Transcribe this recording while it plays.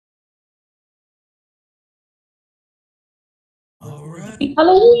All right.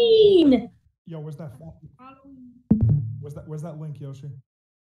 Halloween! Yo, where's that? Where's that link, Yoshi?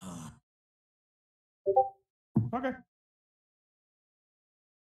 Okay.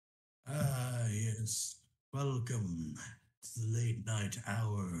 Yes. Welcome to the late night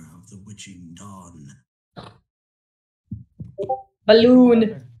hour of the witching dawn.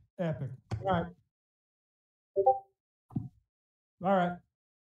 Balloon. Epic. All right. All right.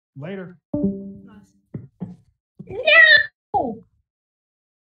 Later. Nice. No!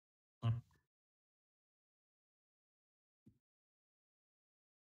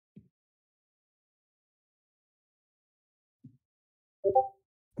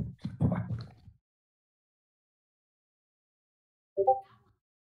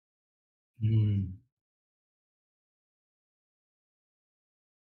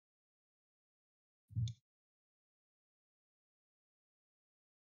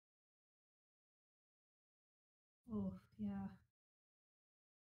 Oh, yeah.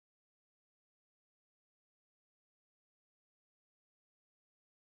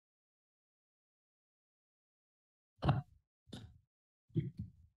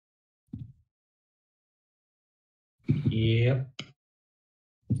 Yep.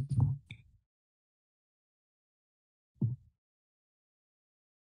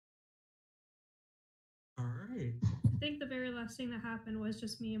 All right. I think the very last thing that happened was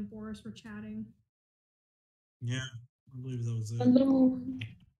just me and Boris were chatting. Yeah, I believe that was it. Balloon.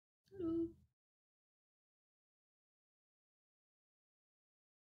 Hello.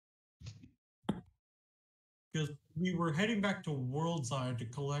 Because we were heading back to Worldside to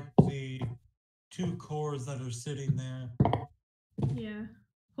collect the 2 cores that are sitting there. Yeah,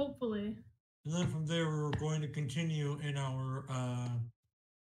 hopefully. And then from there, we were going to continue in our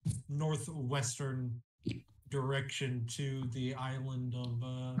northwestern direction to the island of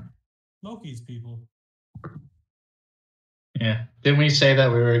Loki's people. Yeah. Didn't we say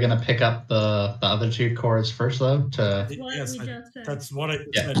that we were going to pick up the other 2 cores first, though? That's what Yes, we just said. that's what I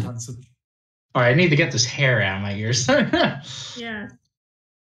Yeah. said, Hudson. All right, I need to get this hair out of my ears. Yeah.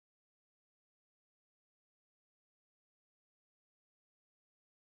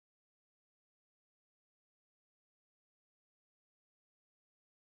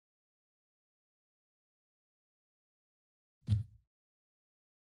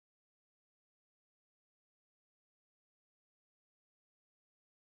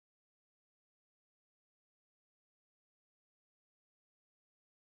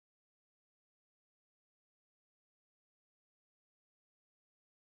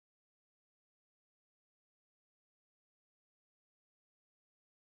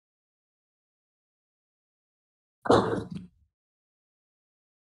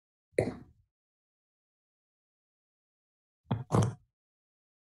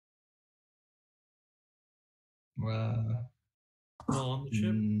 Well, on the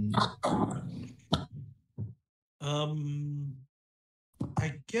ship.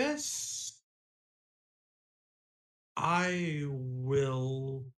 I guess I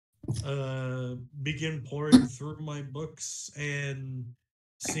will begin pouring through my books and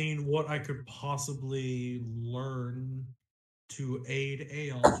seeing what I could possibly learn to aid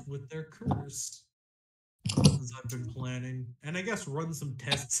Aelf with their curse. As I've been planning. And I guess run some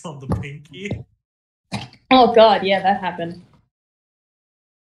tests on the pinky. Oh god, yeah, that happened.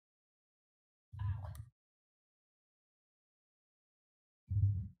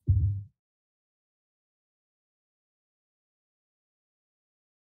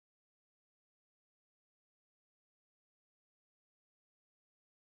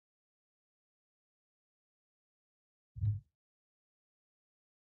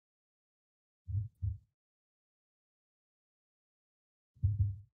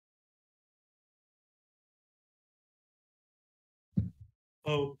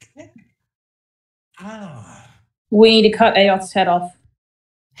 Okay. We need to cut Aoth's head off.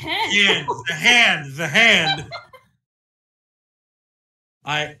 The hand.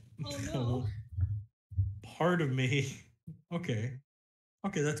 Oh no. Part of me. Okay,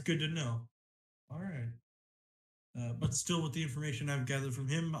 that's good to know. All right. But still, with the information I've gathered from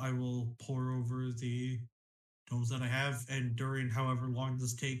him, I will pour over the tomes that I have, and during however long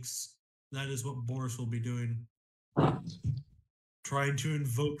this takes, that is what Boris will be doing. Trying to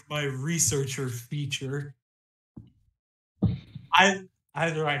invoke my researcher feature.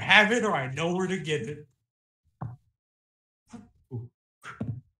 Either I have it or I know where to get it.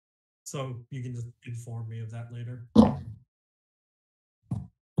 So you can just inform me of that later.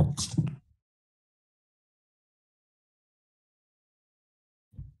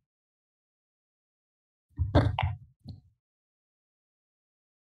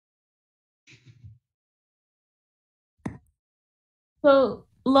 So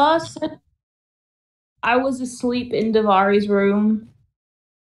last I was asleep in Davari's room.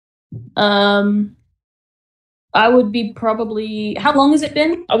 I would be probably. How long has it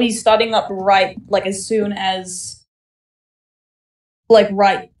been? Are we starting up right, like as soon as, like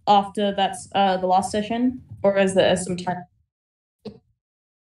right after that's the last session, or is there some time?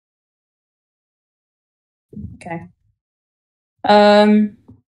 Okay.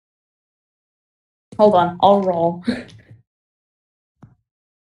 Hold on, I'll roll.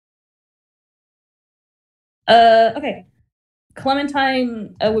 Okay.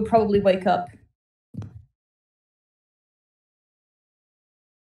 Clementine would probably wake up.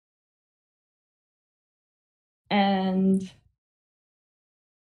 And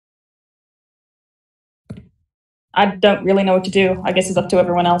I don't really know what to do. I guess it's up to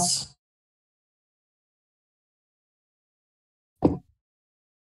everyone else.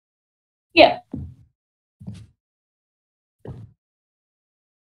 Yeah.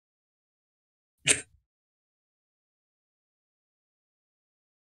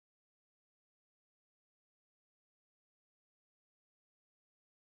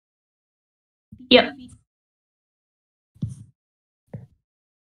 Yep.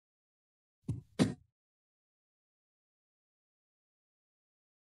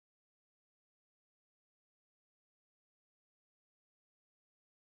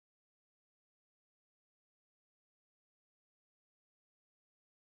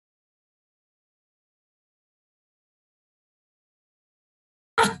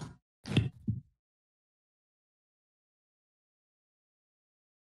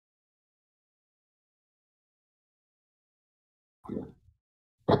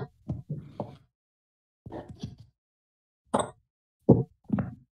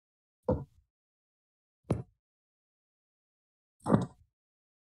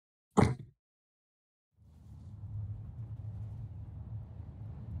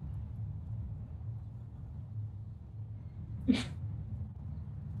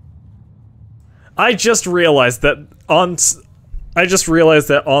 I just realized that on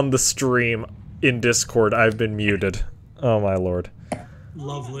the stream in Discord I've been muted. Oh my lord.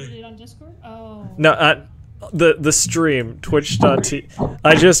 Lovely. On Discord? Oh. No, the stream twitch.tv.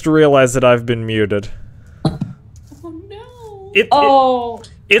 I just realized that I've been muted. Oh no.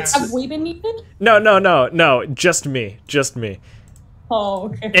 It's Have we been muted? No, just me. Oh,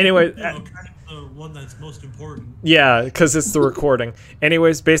 okay. Anyway, Kind of the one that's most important. yeah, because it's the recording.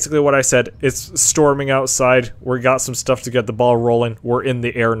 Anyways, basically what I said, it's storming outside. We got some stuff to get the ball rolling. We're in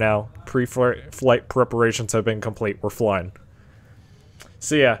the air now. Pre-flight preparations have been complete. We're flying.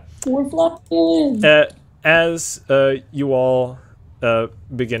 So yeah. We're flying. As you all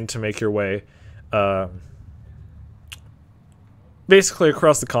begin to make your way basically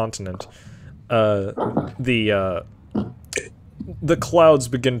across the continent, the clouds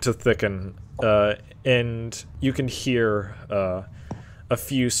begin to thicken, and you can hear a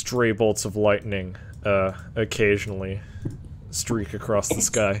few stray bolts of lightning occasionally streak across the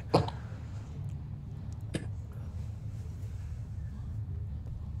sky.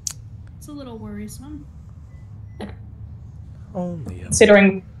 It's a little worrisome. Only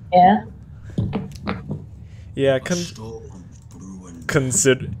Considering, yeah. Yeah,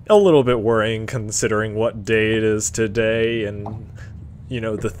 consider a little bit worrying considering what day it is today and, you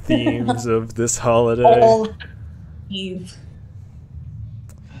know, the themes of this holiday. All Eve.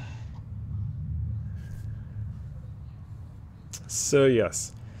 So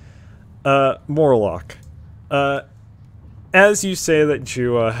yes. Morlock. As you say that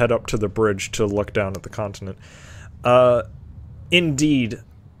you head up to the bridge to look down at the continent, indeed,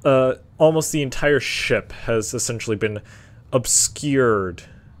 almost the entire ship has essentially been obscured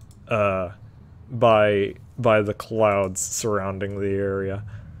by the clouds surrounding the area.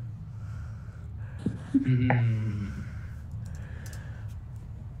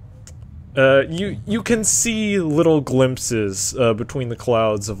 You can see little glimpses between the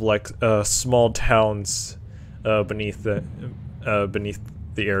clouds of like small towns beneath the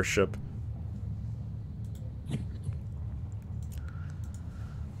airship.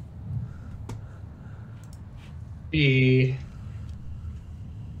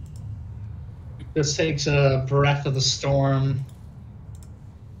 This takes a breath of the storm,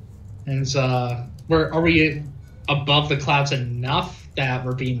 and are we above the clouds enough that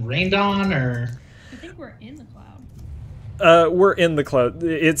we're being rained on, or? I think we're in the cloud. We're in the cloud.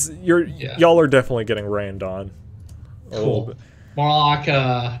 Y'all are definitely getting rained on. A little bit. Morlock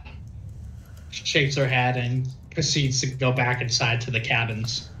shakes her head and proceeds to go back inside to the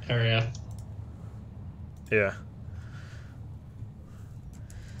cabins area. Yeah.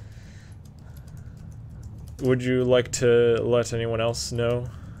 would you like to let anyone else know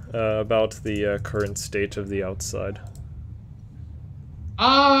about the current state of the outside?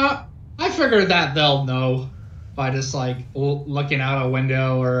 I figured that they'll know by just like looking out a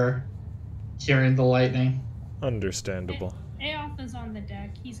window or hearing the lightning. Understandable. Aoth is on the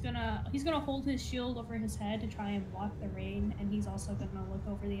deck. He's gonna hold his shield over his head to try and block the rain, and he's also gonna look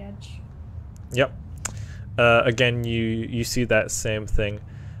over the edge. Yep. Again, you see that same thing.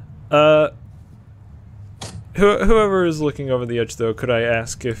 Whoever is looking over the edge, though, could I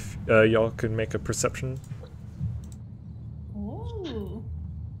ask if y'all could make a perception? Oh.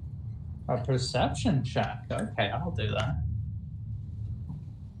 A perception check. Okay, I'll do that.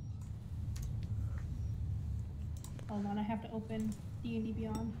 Hold on, I have to open D&D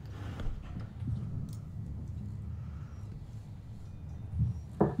Beyond.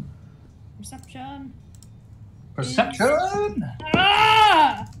 Perception. Perception!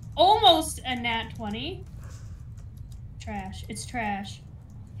 Ah! Almost a nat 20. Trash. It's trash.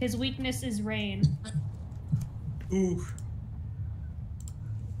 His weakness is rain. Ooh.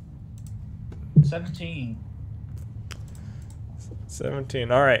 17.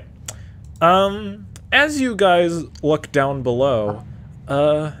 17. All right. As you guys look down below,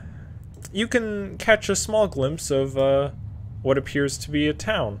 you can catch a small glimpse of what appears to be a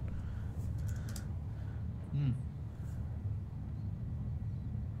town.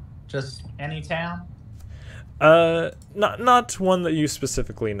 Just any town? Not one that you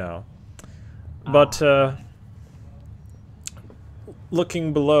specifically know, but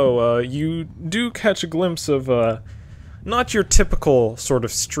looking below, you do catch a glimpse of not your typical sort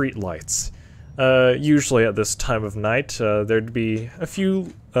of street lights. Usually at this time of night, there'd be a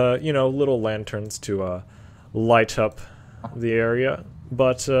few, little lanterns to light up the area,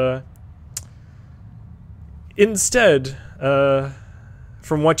 but instead,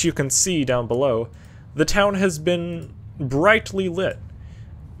 from what you can see down below, the town has been brightly lit.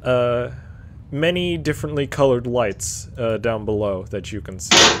 Many differently colored lights down below that you can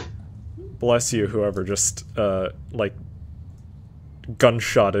see. Bless you, whoever just,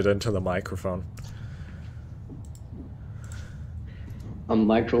 gunshotted into the microphone. I'm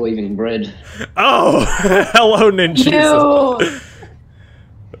microwaving bread. Oh! Hello, Ninja.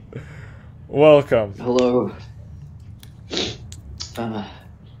 Welcome. Hello.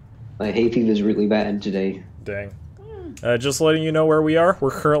 My hay fever is really bad today. Dang. Just letting you know where we are.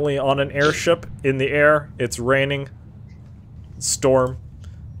 We're currently on an airship in the air. It's raining. Storm.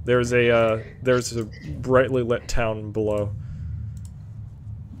 There's a brightly lit town below.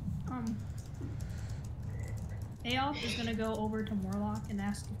 Aoth is gonna go over to Morlock and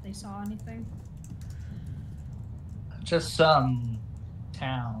ask if they saw anything. Just some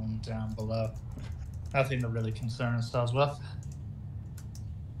town down below. Nothing to really concern ourselves with.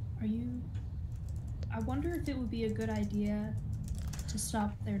 I wonder if it would be a good idea to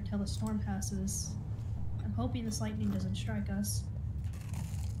stop there till the storm passes. I'm hoping this lightning doesn't strike us.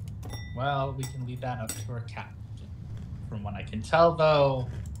 Well, we can leave that up to our captain. From what I can tell, though,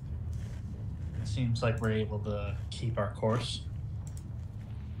 it seems like we're able to keep our course.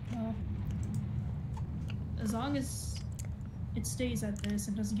 Well, as long as it stays at this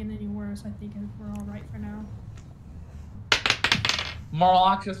and doesn't get any worse, I think we're all right for now.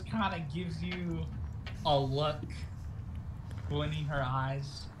 Morlock just kind of gives you a look, blinking her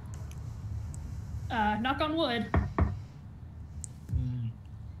eyes. Knock on wood.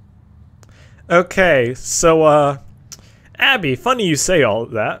 Okay, so, Abby, funny you say all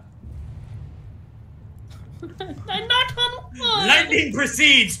of that. I knocked on wood! Lightning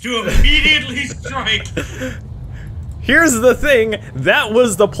proceeds to immediately strike. Here's the thing, that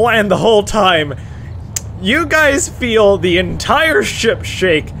was the plan the whole time. You guys feel the entire ship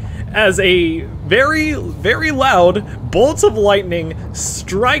shake as a very, very loud bolt of lightning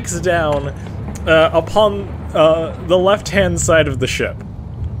strikes down upon the left-hand side of the ship.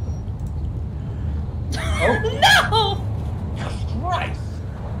 Oh no! Christ!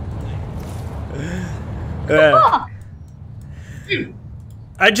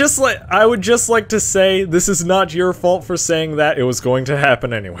 I would just like to say this is not your fault for saying that. It was going to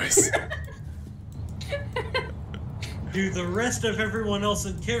happen anyways. To the rest of everyone else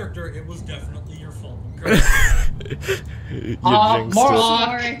in character, it was definitely your fault. You jinxed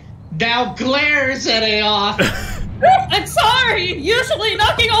Morlock Sorry. now glares at Aoth. I'm sorry! Usually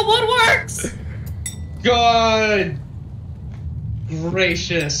knocking on wood works! Good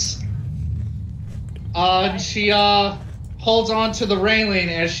gracious. She holds on to the railing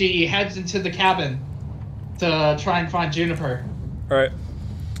as she heads into the cabin to try and find Juniper. Alright.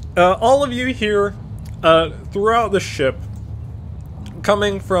 All of you here throughout the ship,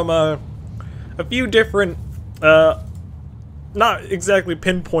 coming from a few different not exactly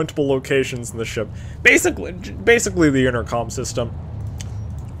pinpointable locations in the ship. Basically the intercom system.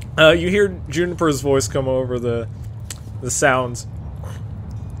 You hear Juniper's voice come over the sounds.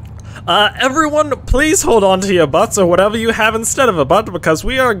 Everyone, please hold on to your butts or whatever you have instead of a butt, because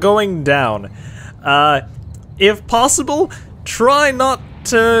we are going down. If possible, try not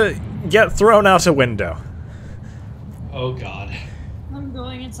to get thrown out a window. Oh god. I'm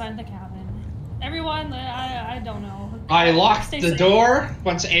going inside the cabin. Everyone, I don't know. I locked Stay the safe. door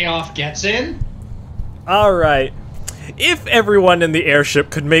once Aoff gets in. Alright. If everyone in the airship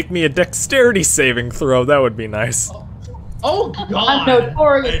could make me a dexterity saving throw, that would be nice. Oh I'm god.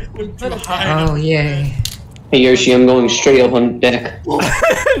 notorious. Oh yay. Hey Yoshi, I'm going straight up on deck.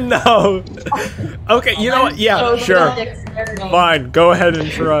 No. Okay, you know what? Yeah, sure. Fine, go ahead and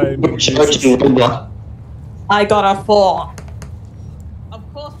try. Charging robot. I got a 4.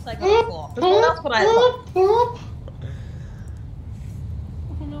 Of course I got a 4. Well, that's what I thought. Oh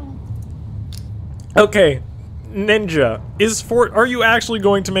no. Okay, Ninja, are you actually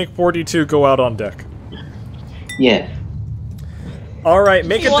going to make 42 go out on deck? Yeah. All right,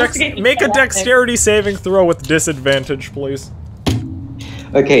 make He wants to get me a out dexterity saving throw with disadvantage, please.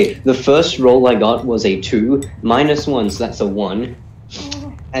 Okay, the first roll I got was a 2, minus 1, so that's a 1.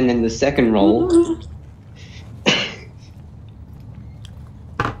 And then the second roll...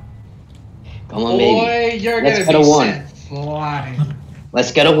 Come on, Boy, baby. you're Let's gonna get be a 1. sent flying.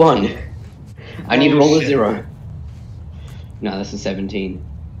 Let's get a 1. I need to roll a shit. 0. No, that's a 17.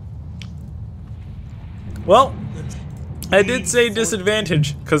 Well, I did say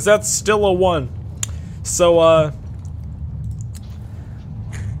disadvantage, because that's still a 1. So,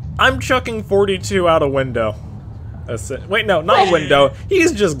 I'm chucking 42 out a window. That's it. Wait, no, not a window.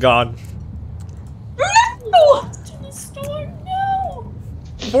 He's just gone. No! To the storm, no!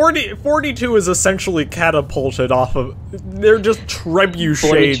 42 is essentially catapulted off of... They're just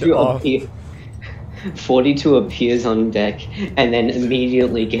trebucheted 42 off. 42 appears on deck and then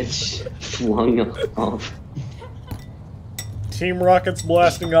immediately gets flung off. Team Rocket's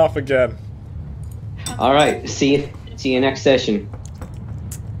blasting off again. Alright, see you next session.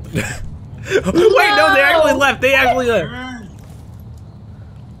 Wait, no, they actually left. They actually left.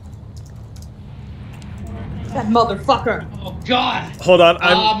 That motherfucker. Oh god. Hold on,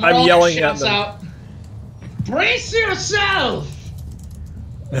 I'm yelling at shouts them. out, brace yourself!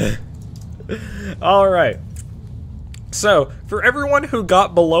 Alright. So, for everyone who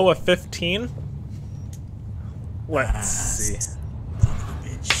got below a 15, let's see.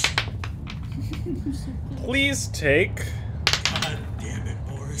 Bitch. Please take... God damn it,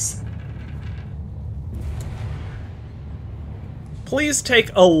 Boris. Please take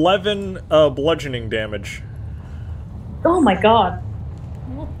 11 bludgeoning damage. Oh my god.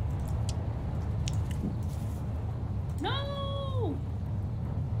 No!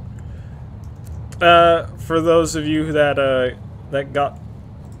 For those of you that got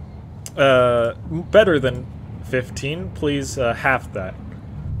better than 15, please half that.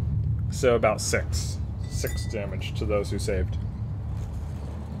 So about 6 damage to those who saved.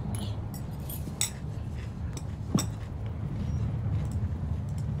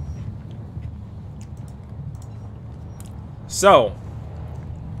 So,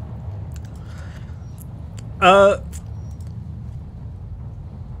 I'm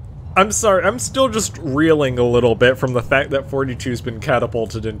sorry, I'm still just reeling a little bit from the fact that 42's been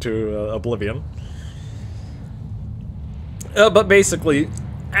catapulted into oblivion. But basically,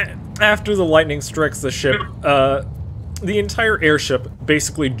 after the lightning strikes the ship, the entire airship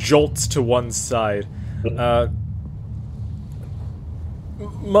basically jolts to one side.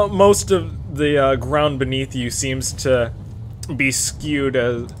 Most of the ground beneath you seems to be skewed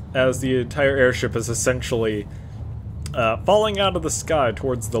as the entire airship is essentially falling out of the sky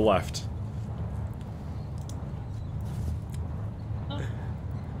towards the left.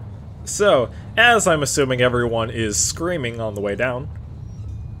 So, as I'm assuming everyone is screaming on the way down,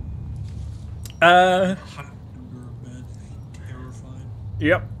 Under a bed, terrified.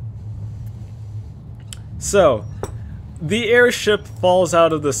 yep. So, the airship falls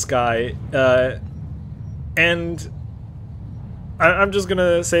out of the sky, and I'm just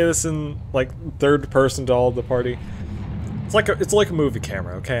gonna say this in like third person to all of the party. It's like a movie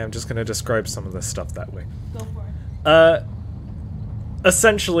camera, okay? I'm just gonna describe some of this stuff that way. Go for it.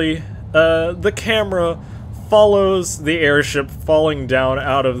 Essentially, the camera follows the airship falling down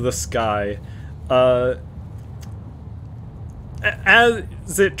out of the sky,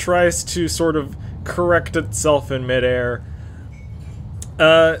 as it tries to sort of correct itself in midair.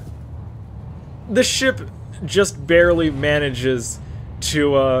 The ship just barely manages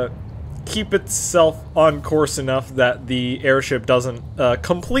to keep itself on course enough that the airship doesn't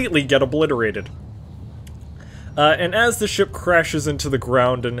completely get obliterated. And as the ship crashes into the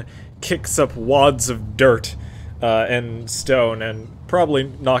ground and kicks up wads of dirt and stone, and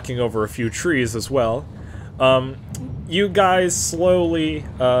probably knocking over a few trees as well, you guys slowly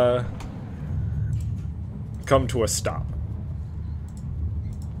come to a stop.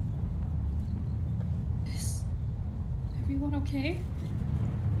 Is everyone okay?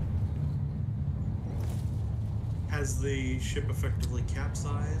 Has the ship effectively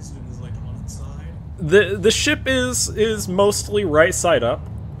capsized and is like on its side? The ship is mostly right side up,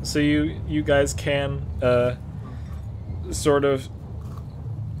 so you guys can sort of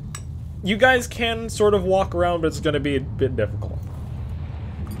walk around, but it's going to be a bit difficult.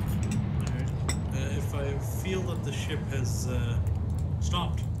 Alright. If I feel that the ship has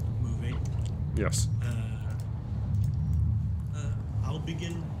stopped moving, Yes. I'll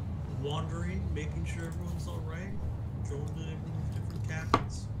begin wandering, making sure everyone's all right, going to different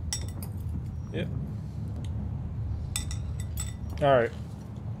cabins. Yep. All right.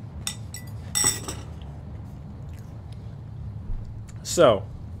 So,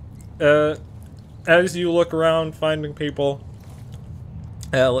 as you look around, finding people,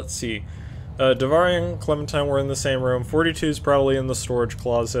 let's see. Davari and Clementine were in the same room. 42 is probably in the storage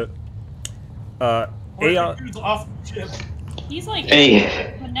closet. Who's off the ship? He's like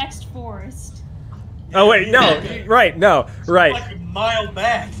Hey. the next forest. Oh wait, no, right, no, right. Like a mile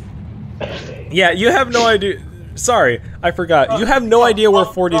back. Yeah, you have no idea. Sorry, I forgot. You have no idea where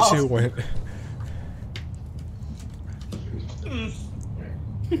 42 went.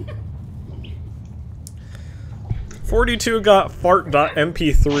 42 got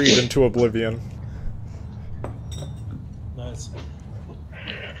fart.mp3'd into oblivion. Nice.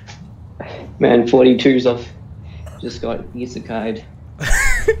 Man, 42's off. Just got isekai.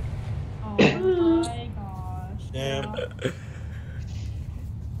 Oh my gosh. Damn.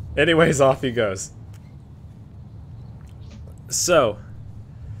 Anyways, off he goes. So,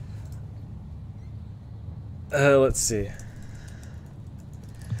 let's see.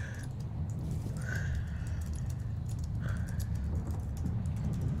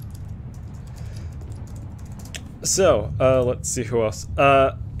 So, let's see who else.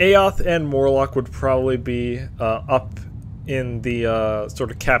 Aoth and Morlock would probably be up in the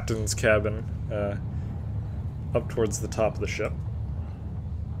sort of captain's cabin, up towards the top of the ship.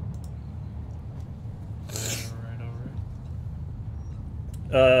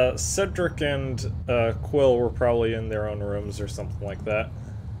 Cedric and Quill were probably in their own rooms or something like that.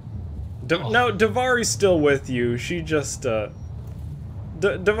 No, Davari's still with you. She just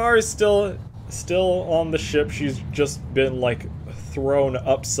Davari's still on the ship. She's just been like thrown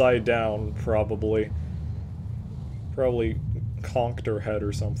upside down, probably conked her head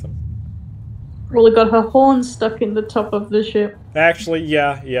or something. Probably got her horn stuck in the top of the ship. Actually,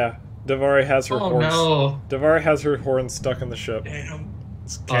 yeah. Davari has her horn. No. Davari has her horn stuck in the ship. Damn.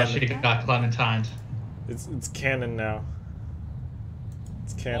 It's Oh, canon. she got Clementine. It's canon now.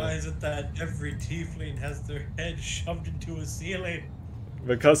 It's canon. Why is it that every tiefling has their head shoved into a ceiling?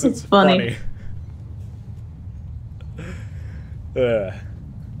 Because it's It's funny. funny.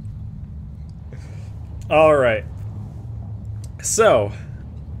 Alright. So,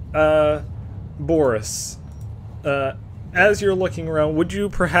 Boris, as you're looking around, would you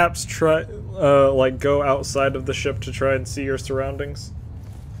perhaps try, like, go outside of the ship to try and see your surroundings?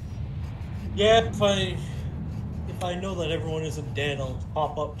 Yeah, if I know that everyone isn't dead, I'll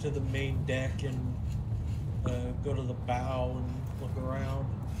hop up to the main deck and go to the bow and look around.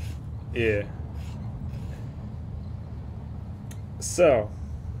 Yeah. So,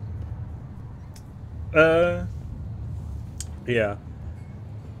 yeah.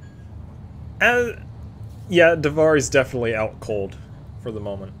 Yeah, Davari's definitely out cold for the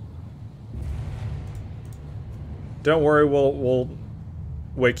moment. Don't worry, we'll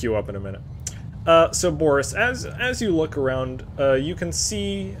wake you up in a minute. So Boris, as you look around, you can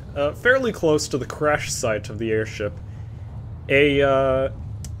see fairly close to the crash site of the airship a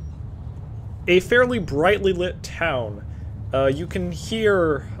fairly brightly lit town. You can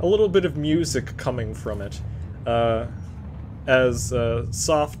hear a little bit of music coming from it, as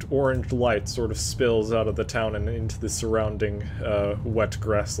soft orange light sort of spills out of the town and into the surrounding wet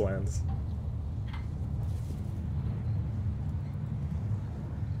grasslands.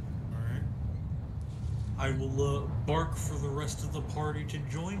 Alright. I will bark for the rest of the party to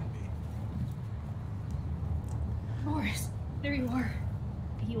join me. Boris, there you are.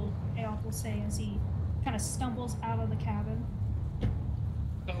 Aoth will say as he kind of stumbles out of the cabin.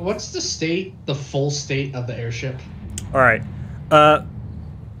 What's the full state of the airship? Alright.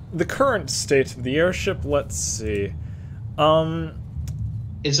 the current state of the airship, let's see.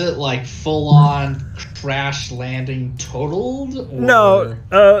 Is it like full on crash landing totaled? Or... No,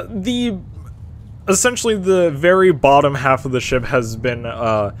 essentially the very bottom half of the ship has been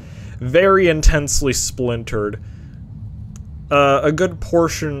very intensely splintered. A good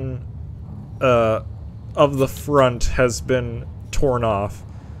portion of the front has been torn off.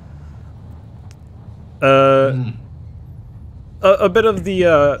 A bit of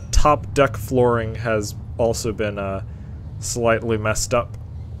the top deck flooring has also been slightly messed up.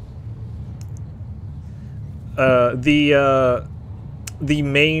 The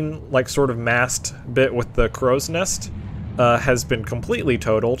main, like, sort of mast bit with the crow's nest has been completely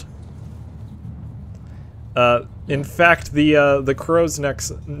totaled. In fact, the crow's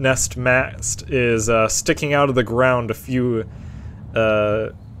nest mast is sticking out of the ground a few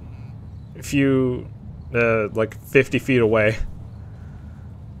like 50 feet away.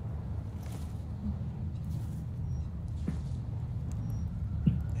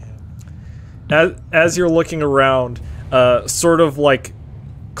 As you're looking around, sort of like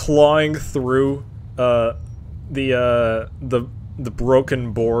clawing through the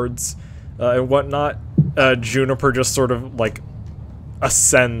broken boards and whatnot, Juniper just sort of like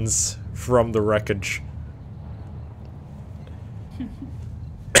ascends from the wreckage.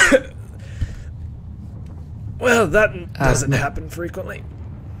 Well, that doesn't happen frequently.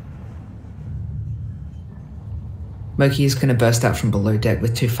 Moki's gonna burst out from below deck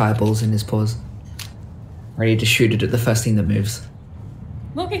with 2 fireballs in his paws, ready to shoot it at the first thing that moves.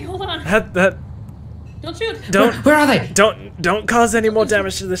 Loki, hold on. Don't shoot. Where are they? Don't cause any more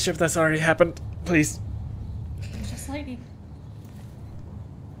damage to the ship that's already happened, please. It's just lightning.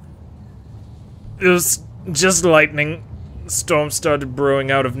 It was just lightning. Storm started brewing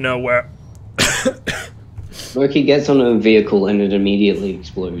out of nowhere. Loki gets on a vehicle and it immediately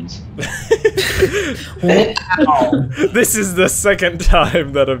explodes. This is the second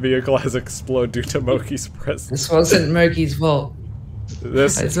time that a vehicle has exploded due to Moki's presence. This wasn't Moki's fault. I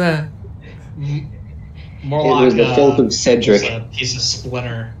swear. More it like was the fault of Cedric. A piece of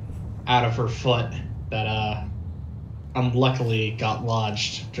splinter out of her foot that unluckily got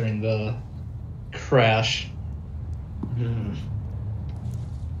lodged during the crash.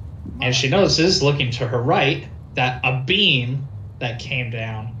 And she notices, looking to her right, that a beam that came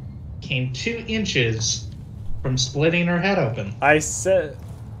down came 2 inches from splitting her head open. I said...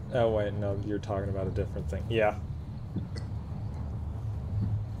 Oh, wait, no, you're talking about a different thing. Yeah.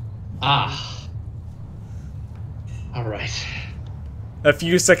 Ah. Alright. A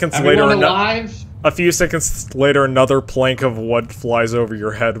few seconds Everyone later... alive? A few seconds later, another plank of wood flies over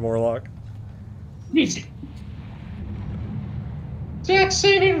your head, Morlock. Easy. Dex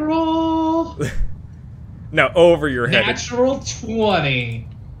saving roll! No, over your head. Natural 20.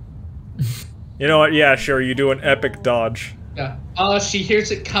 You know what? Yeah, sure. You do an epic dodge. Yeah. She hears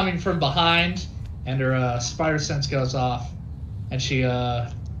it coming from behind, and her spider sense goes off, and she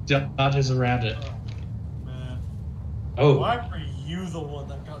dodges around it. Oh, man. Oh. Why were you the one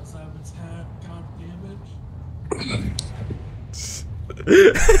that got Simon's head? God damn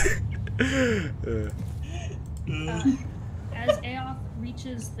it. As Aoth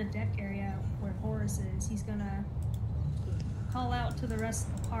reaches the deck area where Horus is, he's gonna call out to the rest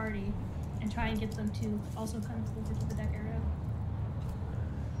of the party and try and get them to also come over to the deck area.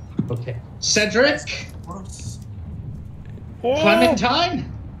 Okay. Cedric? Horus.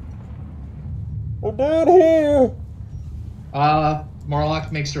 Clementine? We're down here!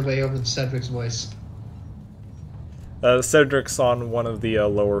 Morlock makes her way over to Cedric's voice. Cedric's on one of the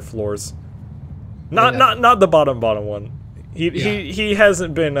lower floors. Not the bottom one. He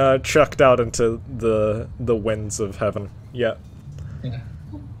hasn't been chucked out into the winds of heaven yet. Yeah.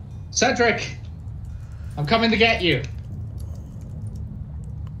 Cedric, I'm coming to get you.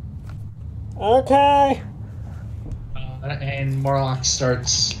 Okay. And Morlock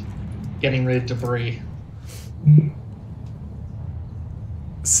starts getting rid of debris.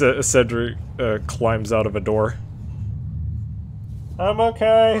 Cedric climbs out of a door. I'm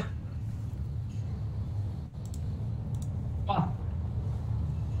okay.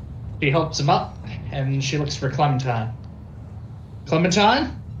 She helps him up, and she looks for Clementine.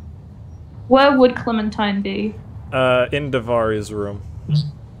 Clementine? Where would Clementine be? In Davari's room.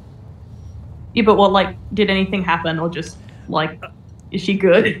 Yeah, but what, like, did anything happen, or just, like, is she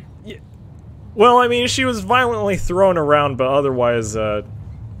good? Yeah. Well, I mean, she was violently thrown around, but otherwise,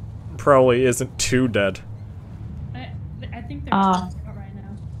 probably isn't too dead. I think they're just out right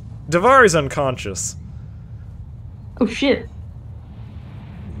now. Davari's unconscious. Oh, shit.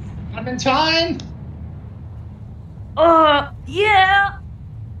 Clementine? Yeah.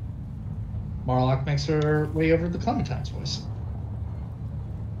 Morlock makes her way over to Clementine's voice.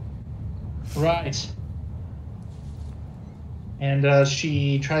 Right. And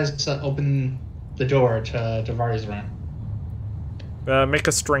she tries to open the door to Davari's room. Make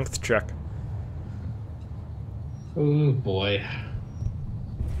a strength check. Oh boy.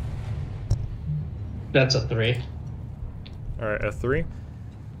 That's a 3. Alright, a 3.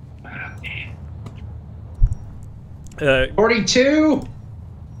 42!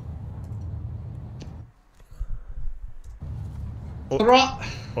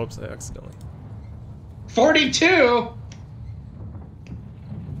 Oops, I accidentally. 42?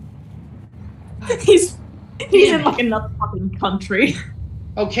 He's in like another fucking country.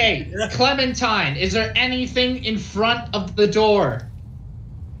 Okay, Clementine, is there anything in front of the door?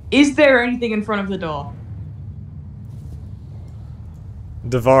 Is there anything in front of the door?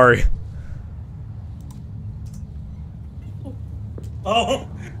 Davari. Oh.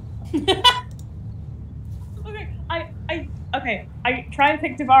 Okay, I try and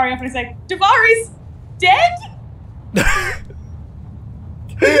pick Davari up and I say, Davari's dead?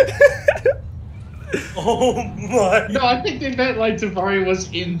 Oh my. No, I think they meant like Davari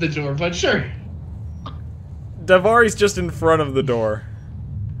was in the door, but sure. Davari's just in front of the door.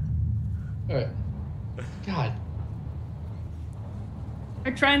 Alright. God.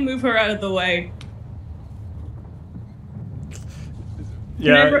 I try and move her out of the way.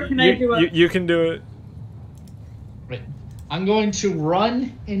 Yeah, Can I do it? you can do it. Right. I'm going to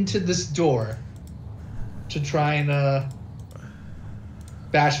run into this door to try and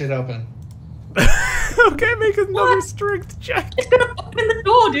bash it open. Okay, make another strength check. It's gonna open the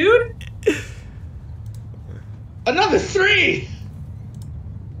door, dude! Another 3!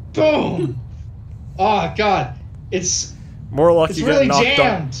 Boom! Oh god. It's Morlock, you really get knocked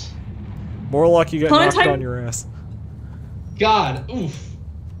jammed. on. Morlock, you get knocked Clementine- on your ass. God, oof.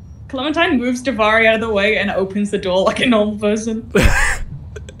 Clementine moves Davari out of the way and opens the door like a normal person.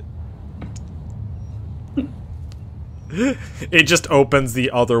 It just opens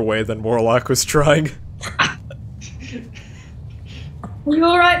the other way than Morlock was trying. Are you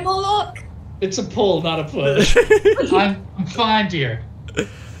alright, Morlock? It's a pull, not a push. I'm fine, dear.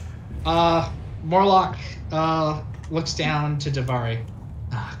 Morlock looks down to Davari.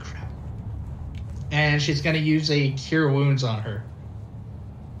 Ah, crap. And she's gonna use a Cure Wounds on her.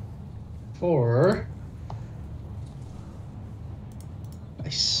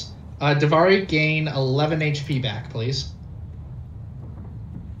 Nice. Davari, gain 11 HP back, please.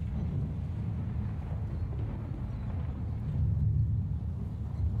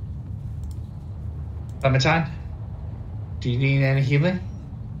 Clementine, do you need any healing?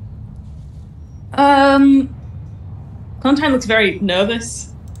 Clementine looks very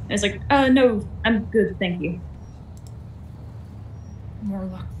nervous. And it's like, no, I'm good, thank you.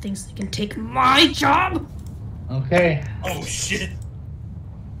 Morlock thinks they can take my job. Okay. Oh shit.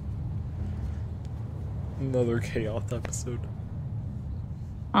 Another chaos episode.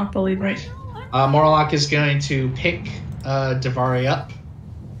 Can't believe it. Right. Morlock is going to pick Davari up.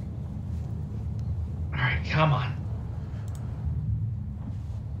 Alright, come on.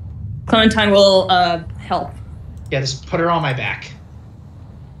 Clementine will, help. Yeah, just put her on my back.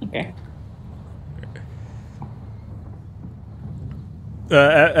 Okay.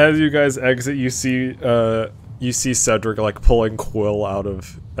 As you guys exit, you see Cedric like pulling Quill out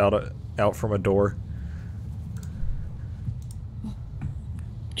from a door.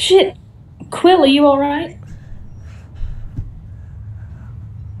 Shit. Quill, are you alright?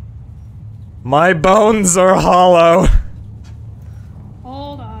 My bones are hollow.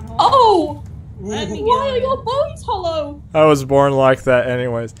 Hold on. Oh! Let me Why get are it. your bones hollow? I was born like that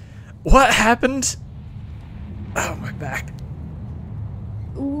anyways. What happened? Oh, my back.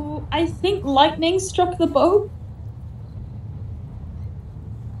 Ooh, I think lightning struck the bow.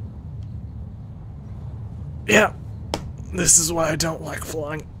 Yeah. This is why I don't like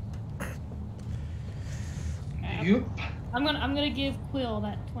flying. Yep. I'm gonna give Quill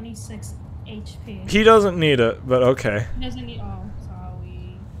that 26 HP. He doesn't need it, but okay. He doesn't need. Oh,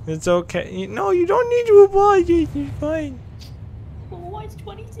 sorry. It's okay. No, you don't need to apply. You're fine. Oh, it's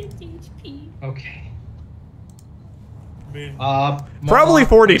 26 HP. Okay. Man, Probably Morlock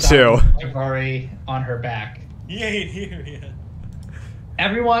 42. puts Davari on her back. he ain't here yet.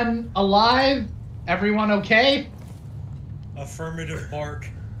 Everyone alive? Everyone okay? Affirmative bark.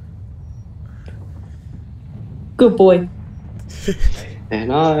 Good boy.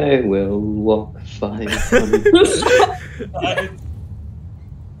 And I will walk 500.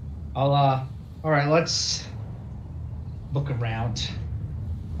 Alright, let's look around.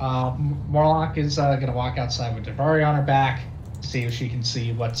 Morlock is gonna walk outside with Davari on her back, see if she can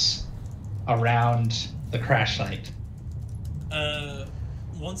see what's around the crash site.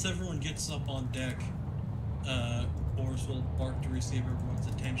 Once everyone gets up on deck, Boris will bark to receive everyone's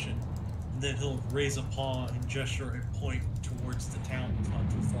attention, and then he'll raise a paw and gesture and point towards the town that's not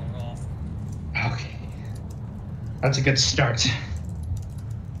too far off. Okay. That's a good start.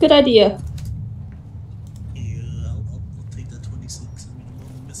 Good idea. Yeah, I'll take the 26. I mean, I'm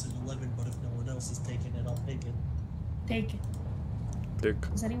only missing 11, but if no one else is taking it, I'll take it. Take it. Dick.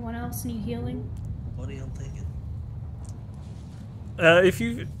 Does anyone else need healing? Buddy, I'll take it.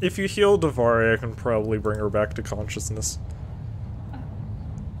 If you heal Davari, I can probably bring her back to consciousness.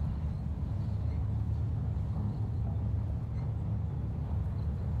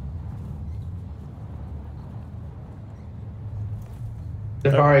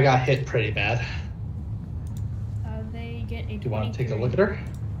 Davari got hit pretty bad. They get a. Do you want to take a look at her?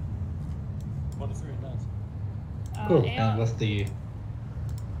 What if it does? Cool. And with the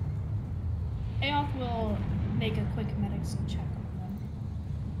Aoth will make a quick medics check on them.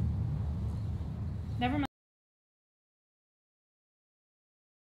 Never mind.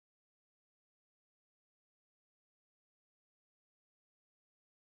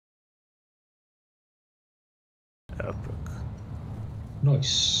 Epic.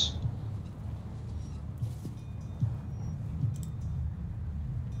 Nice.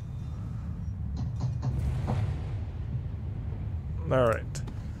 All right.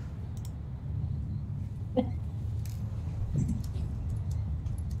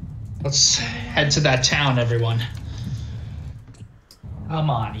 Let's head to that town, everyone.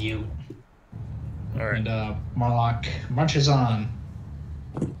 Come on, you. All right. And Marlock marches on.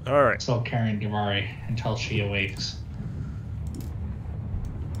 All right. Still carrying Davari until she awakes.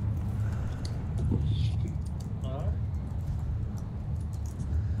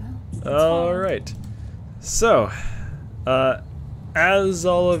 All right. So, as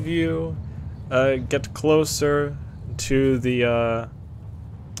all of you get closer to the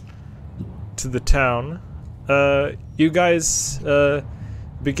town, you guys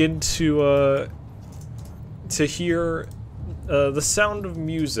begin to hear the sound of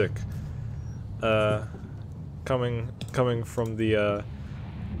music coming from the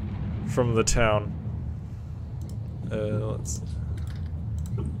town. Let's.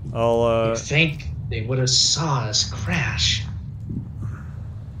 You think they would have saw us crash?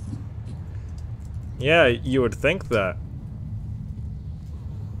 Yeah, you would think that.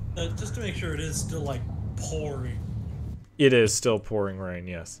 Just to make sure, it is still like pouring. It is still pouring rain,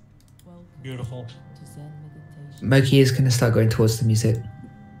 yes. Beautiful. Moki is going to start going towards the music.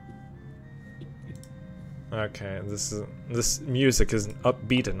 Okay, this music isn't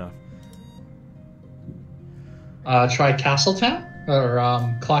upbeat enough. Try Castletown or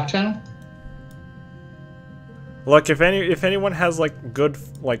Clocktown. Look, if anyone has like good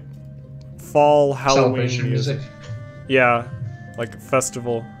like fall Halloween Celebration music, yeah, like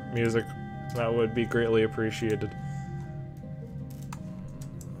festival music, that would be greatly appreciated.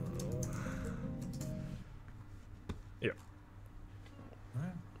 Yeah.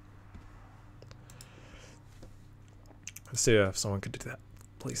 Let's see if someone could do that,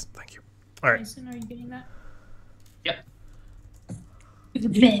 please. Thank you. All right. Mason, are you getting that? Yep.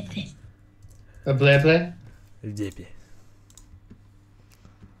 Bleh. A blah blah.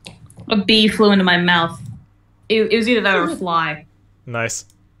 A bee flew into my mouth. It was either that or a fly. Nice.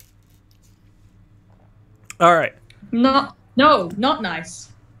 All right. No, not nice.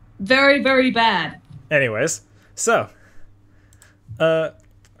 Very, very bad. Anyways, so,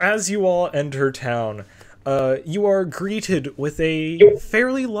 as you all enter town, you are greeted with a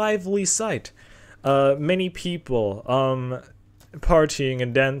fairly lively sight. Many people, partying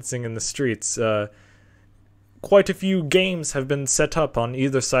and dancing in the streets. Quite a few games have been set up on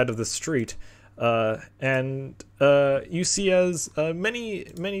either side of the street. And you see as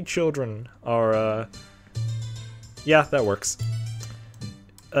many children are... yeah, that works.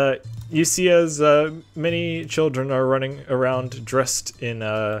 You see as many children are running around dressed in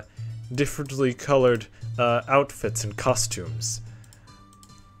differently colored outfits and costumes.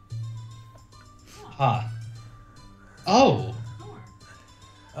 Huh. Oh.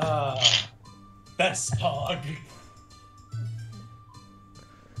 Best dog.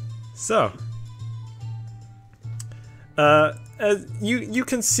 So, as you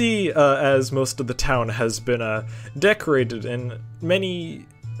can see, as most of the town has been decorated in many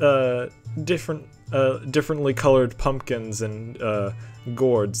differently colored pumpkins and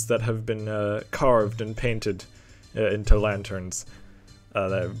gourds that have been carved and painted into lanterns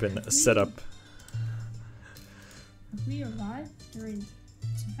that have been set up. Have we arrived during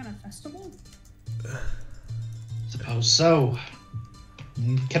some kind of festival? Suppose so.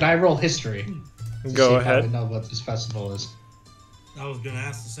 Can I roll history? To Go see if I ahead. would know what this festival is. I was gonna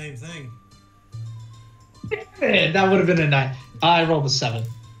ask the same thing. Man, that would have been a 9. I rolled a 7.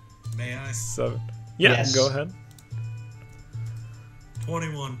 May I? 7. Yeah, Yes. go ahead.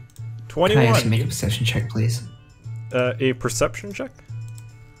 21. Can I actually 21. make a perception check, please? A perception check?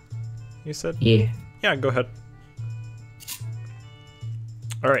 You said? Yeah. Yeah, go ahead.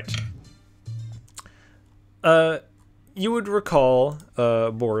 Alright. You would recall,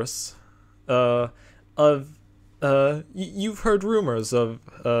 Boris, you've heard rumors of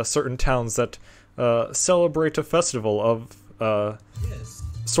certain towns that celebrate a festival of Yes.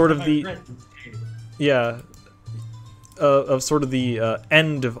 sort of I the read this tale. yeah of sort of the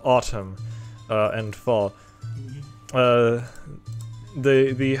end of autumn and fall. The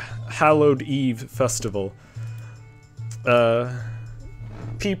Hallowed Eve festival.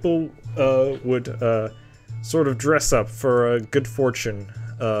 People would sort of dress up for good fortune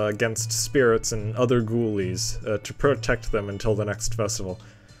against spirits and other ghoulies to protect them until the next festival.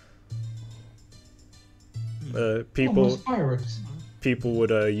 People Almost fireworks. people would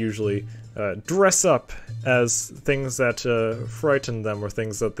usually dress up as things that frighten them or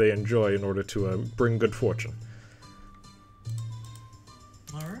things that they enjoy in order to bring good fortune.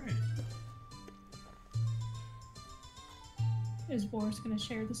 All right. Is Boris gonna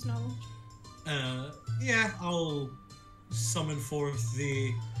share this knowledge? Yeah, I'll summon forth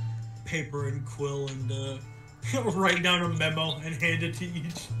the paper and quill and write down a memo and hand it to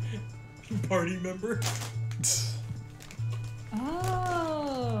each party member.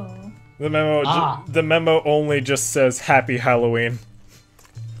 Oh. The memo, Ah. the memo only just says "Happy Halloween."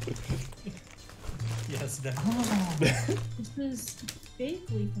 Yes, that. Oh. This is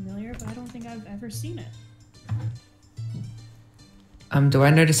vaguely familiar, but I don't think I've ever seen it. Do I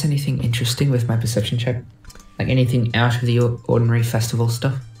notice anything interesting with my perception check? Like anything out of the ordinary festival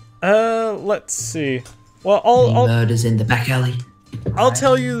stuff? Let's see. Well, Any I'll murders in the back alley? I'll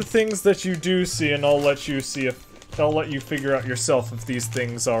tell you the things that you do see, and I'll let you see if I'll let you figure out yourself if these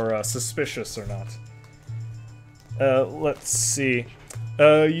things are suspicious or not. Let's see.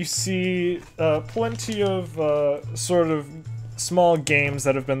 You see plenty of sort of small games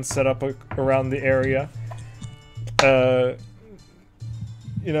that have been set up around the area.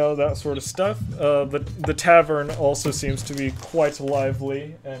 You know, that sort of stuff. The tavern also seems to be quite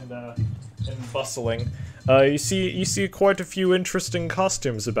lively and bustling. You see quite a few interesting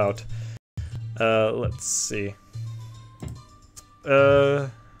costumes about. Let's see.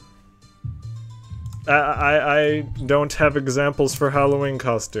 I don't have examples for Halloween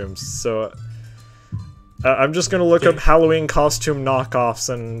costumes, so I'm just gonna look up Halloween costume knockoffs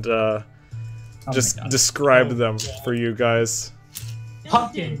and just God. describe them for you guys.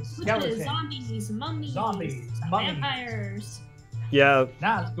 Pumpkins, Witches, skeletons, zombies, mummies, zombies, mummies. vampires. Yeah.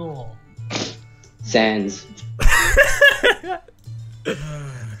 Nazgul. Sans.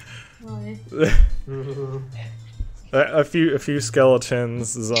 What? A few skeletons,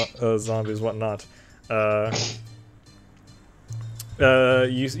 zombies, whatnot.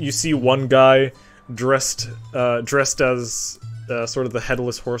 You see one guy dressed as sort of the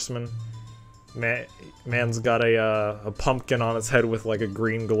headless horseman. Man's got a pumpkin on his head with like a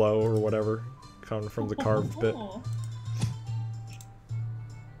green glow or whatever coming from the carved bit. Oh.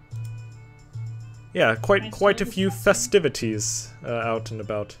 Yeah, quite a few festivities out and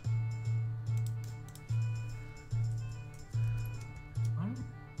about.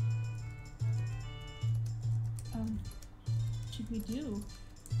 What should we do?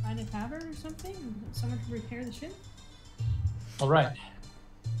 Find a tavern or something? Someone to repair the ship? All right.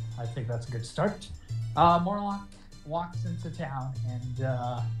 I think that's a good start. Morlock walks into town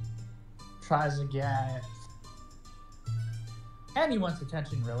and tries to get anyone's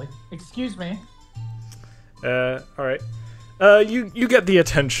attention, really. Excuse me. Alright. You get the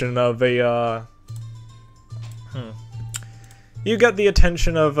attention of a, You get the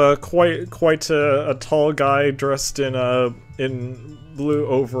attention of quite a tall guy dressed in blue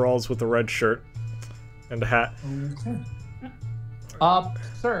overalls with a red shirt and a hat. Okay.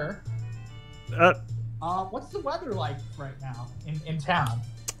 Sir, Uh, what's the weather like right now in town?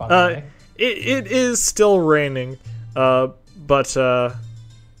 By the way? it is still raining, but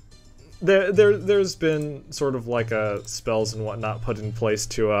there's been sort of like spells and whatnot put in place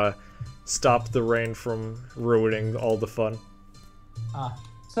to stop the rain from ruining all the fun.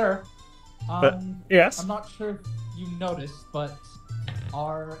 Sir, Yes. I'm not sure if you noticed, but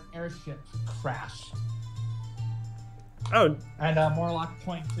our airship crashed. Oh, And Morlock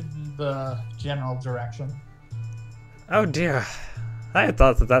points in the general direction. oh dear. I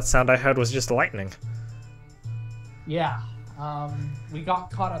thought that sound I heard was just lightning. Yeah. We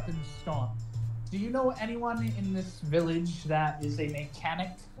got caught up in the storm. Do you know anyone in this village that is a mechanic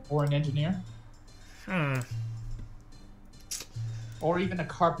or an engineer? Or even a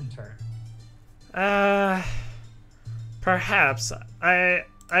carpenter? Perhaps. I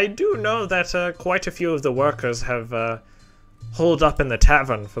do know that quite a few of the workers have holed up in the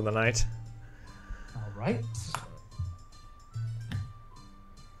tavern for the night. All right.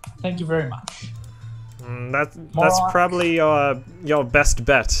 Thank you very much. That's Morlock. probably your best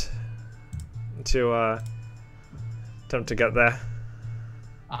bet to attempt to get there.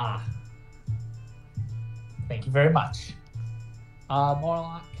 Ah. Thank you very much.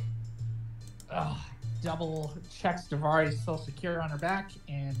 Morlock double checks Davari still secure on her back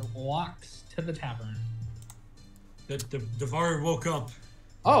and walks to the tavern. Davari woke up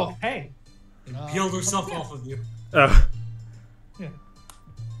Oh, hey. and peeled herself yeah. off of you. Oh. Yeah.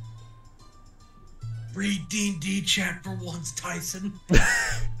 Read D&D chat for once, Tyson.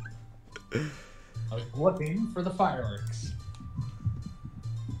 I was looking for the fireworks.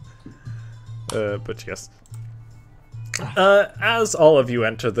 But yes. As all of you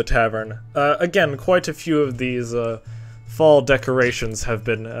enter the tavern, again, quite a few of these fall decorations have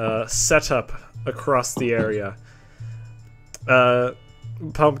been set up across the area.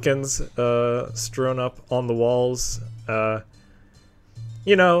 Pumpkins strewn up on the walls.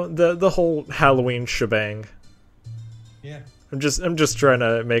 You know, the whole Halloween shebang. Yeah. I'm just trying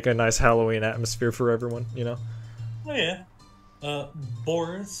to make a nice Halloween atmosphere for everyone, you know? Oh yeah.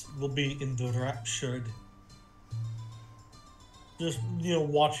 Boris will be enraptured. Just, you know,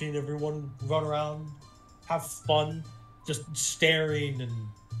 watching everyone run around, have fun, just staring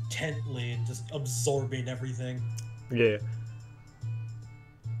intently and just absorbing everything. Yeah.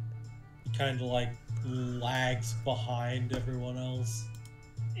 He kind of like lags behind everyone else.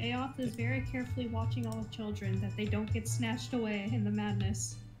 Aoth is very carefully watching all the children that they don't get snatched away in the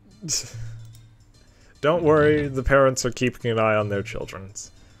madness. Don't worry, the parents are keeping an eye on their children's.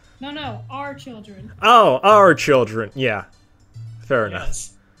 No, our children. Oh, our children. Yeah. Fair enough.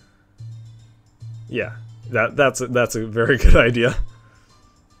 Yes. Yeah. That's a very good idea.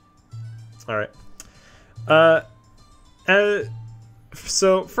 All right.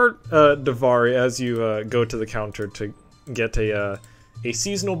 So for Davari, as you go to the counter to get a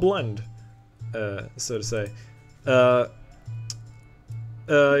seasonal blend, so to say,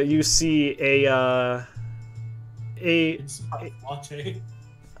 you see a latte.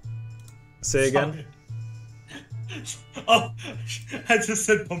 say again. Oh, I just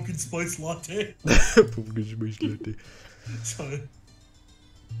said pumpkin spice latte. Sorry.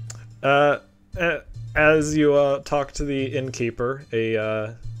 As you talk to the innkeeper,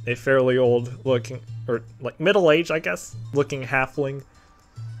 a fairly old looking, or like middle aged, I guess, looking halfling.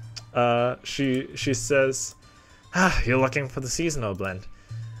 She says, "You're looking for the seasonal blend.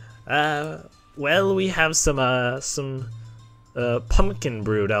 Well, we have some pumpkin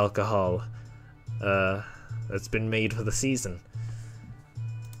brewed alcohol. That's been made for the season."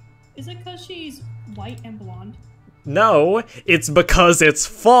 Is it because she's white and blonde? No, it's because it's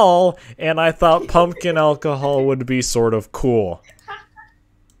fall, and I thought pumpkin alcohol would be sort of cool.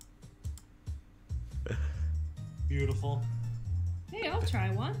 Beautiful. Hey, I'll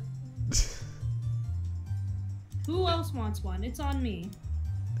try one. Who else wants one? It's on me.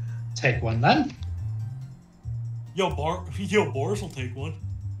 Take one then. Yo, Boris will take one.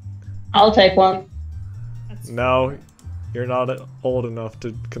 I'll take one. That's No, you're not old enough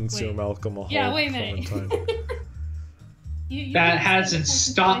to consume Wait. alcohol. Yeah, wait a minute. Clementine. You That can hasn't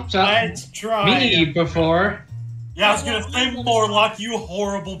say stopped up Let's try. me before. Yeah, I was gonna say Morlock, you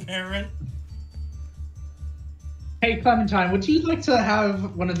horrible parent. Hey, Clementine, would you like to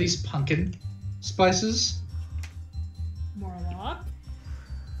have one of these pumpkin spices? Morlock.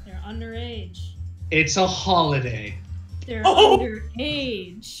 They're underage. It's a holiday. They're Oh!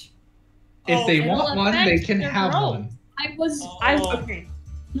 underage. If they it'll want one, they affect can their have growth. one. I was Oh. okay.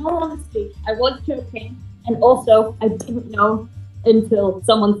 No honesty, I was joking, and also I didn't know until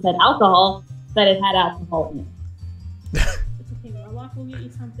someone said alcohol that it had alcohol in it. It's okay, Morlock will get you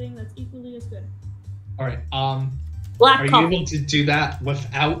something that's equally as good. All right. Black Are you coffee. able to do that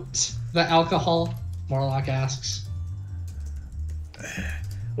without the alcohol? Morlock asks.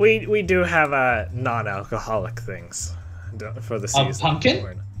 We do have non-alcoholic things for the season.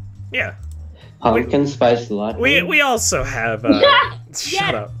 pumpkin? Yeah. Pumpkin spice latte. We also have shut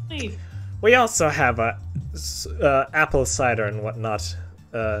Yes, up. please. We also have apple cider and whatnot,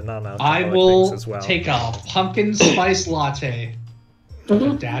 non-alcoholic I things will as well. take a pumpkin spice latte with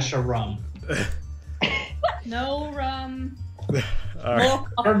a dash of rum. No rum. All right. More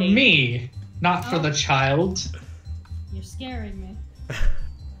For coffee. me, not for the child. You're scaring me.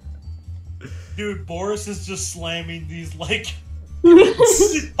 Dude, Boris is just slamming these like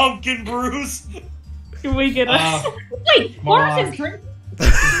pumpkin brews. Can we get a wait? Mark. Boris is drinking.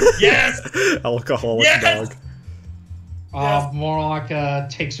 Yes. Alcoholic Yes! dog. Yes. Morlock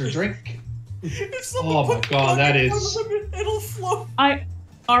takes her drink. If Oh someone my put god, that pumpkin is on it, it'll float.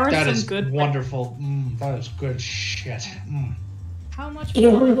 Boris that is is good. wonderful. That is good shit. How much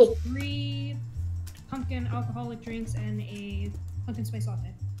for 3 pumpkin alcoholic drinks and a pumpkin spice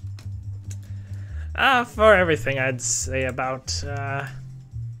latte? For everything, I'd say about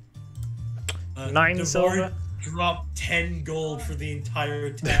 9 silver. Dropped 10 gold for the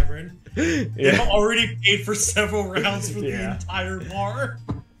entire tavern. They've Yeah. already paid for several rounds for the Yeah. entire bar.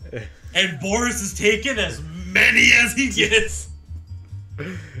 And Boris is taking as many as he gets.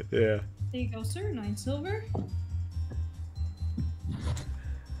 Yeah. There you go, sir. 9 silver.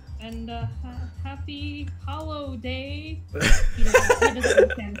 And happy Hollow Day. He doesn't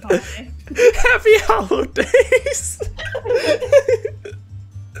understand holiday. Happy Hallowed days.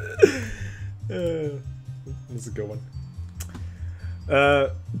 That's a good one.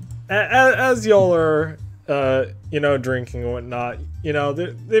 As y'all are, drinking and whatnot,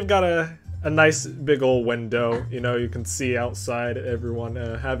 they've got a nice big old window. You can see outside everyone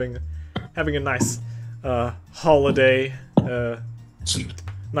having a nice holiday,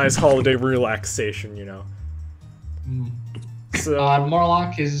 nice holiday relaxation. So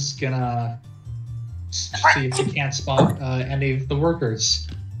Morlock is gonna see if he can't spot any of the workers.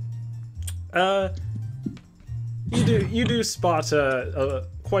 you do spot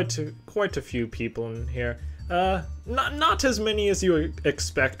quite a few people in here. Not as many as you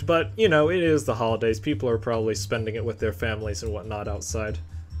expect, but it is the holidays. People are probably spending it with their families and whatnot outside.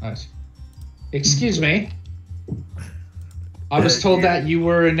 Nice. Excuse me. I was told that you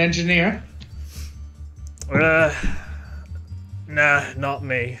were an engineer. Nah, not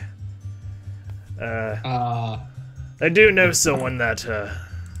me. I do know someone that's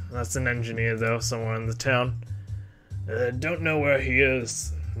an engineer though, somewhere in the town. Don't know where he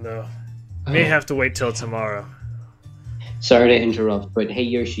is though. May have to wait till tomorrow. Sorry to interrupt, but hey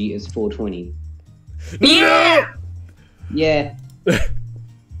Yoshi is 420. Yeah! Yeah.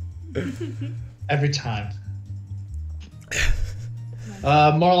 Every time.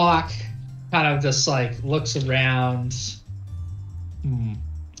 Morlock kind of just like looks around.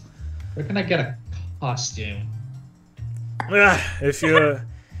 Where can I get a costume? If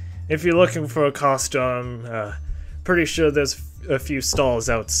you're looking for a costume, pretty sure there's a few stalls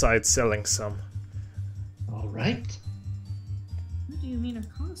outside selling some. All right. What do you mean a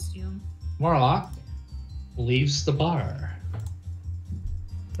costume? Morlock leaves the bar.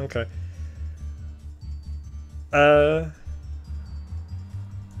 Okay.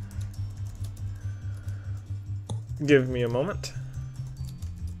 Give me a moment.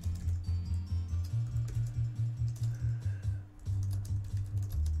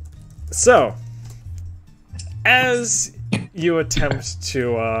 So, as you attempt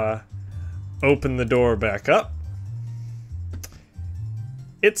to open the door back up,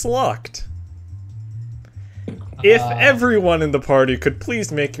 it's locked. If everyone in the party could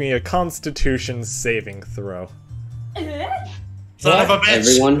please make me a Constitution saving throw. Son of a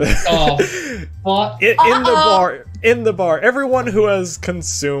bitch. Everyone. Oh, what? In the bar, everyone who has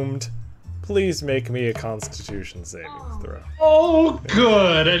consumed, please make me a Constitution saving throw. Oh,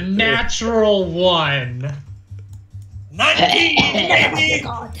 good. A natural 1. 19, baby!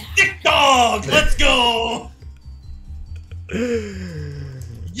 Dick dog! Let's go!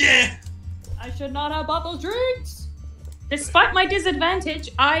 Yeah! I should not have bought those drinks. Despite my disadvantage,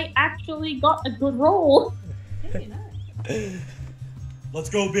 I actually got a good roll. Hey, nice. Let's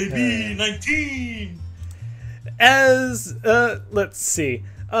go, baby! 19! Let's see.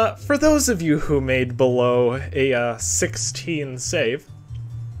 For those of you who made below a 16 save,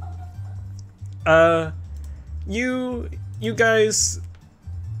 you guys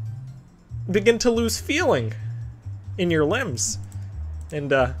begin to lose feeling in your limbs.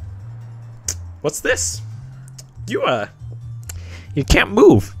 And, what's this? You can't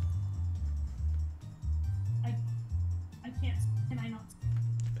move. I can't. Can I not?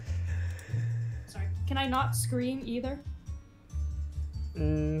 Sorry. Can I not scream either?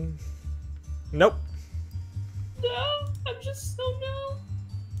 Nope. No, I'm just so no.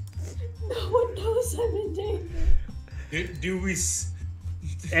 No one knows I'm in danger. Do we...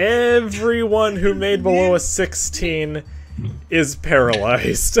 Everyone who made below a 16 is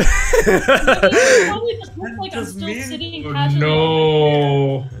paralyzed. Probably just look like I'm Does still mean- sitting Oh, casually.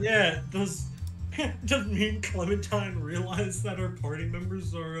 no. Yeah, does me and Clementine realize that our party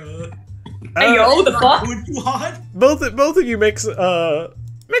members are, Hey yo, what the fuck? Would you hot? Both of you make a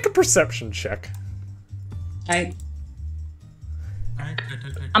perception check.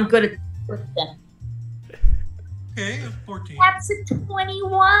 I'm good at perception. Okay, 14. That's a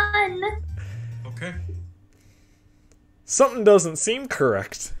 21. Okay. Something doesn't seem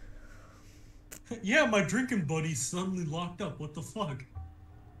correct. Yeah, my drinking buddy's suddenly locked up. What the fuck?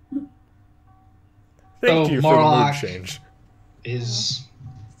 Thank So you for the mood Morlock change. is,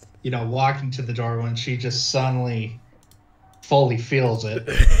 walking to the door when she just suddenly fully feels it.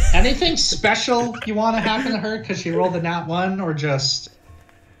 Anything special you want to happen to her because she rolled a nat 1, or just...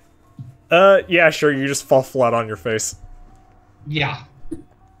 Yeah, sure, you just fall flat on your face. Yeah.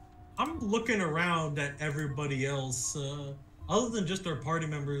 I'm looking around at everybody else. Other than just our party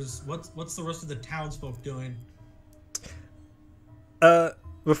members, what's the rest of the townsfolk doing?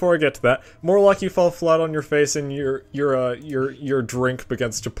 Before I get to that, Morlock, you fall flat on your face, and your drink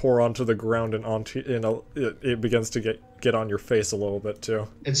begins to pour onto the ground and it begins to get on your face a little bit too.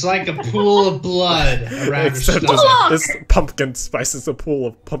 It's like a pool of blood around your Except stomach. it's pumpkin spice. It's a pool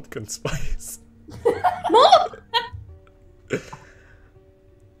of pumpkin spice.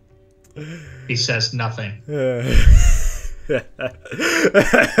 He says nothing.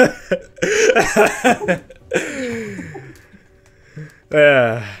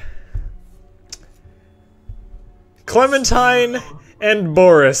 Clementine and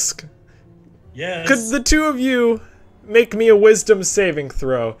Boris, Yes. could the two of you make me a wisdom saving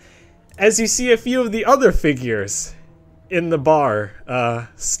throw as you see a few of the other figures in the bar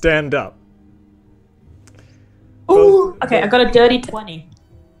stand up? Ooh, okay, I got a dirty 20.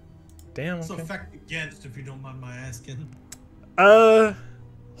 Damn, What's the okay. effect against, if you don't mind my asking?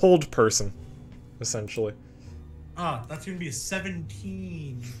 Hold person, essentially. Ah, that's gonna be a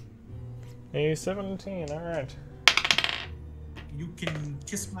 17. A 17, alright. You can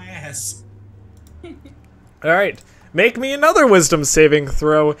kiss my ass. Alright, make me another wisdom saving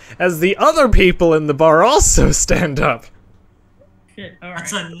throw as the other people in the bar also stand up. Shit, alright.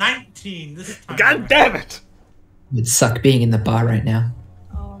 That's a 19 this time. God around. damn it! It'd suck being in the bar right now.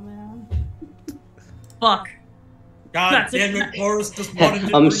 Oh man. Fuck. God That's damn a- it, Boris just wanted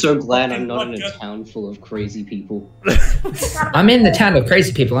to I'm drink so your glad fucking I'm not in a vodka. town full of crazy people. I'm in the town of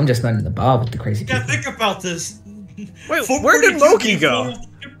crazy people. I'm just not in the bar with the crazy Yeah, people. think about this. Wait, 442 where did Moki go? games,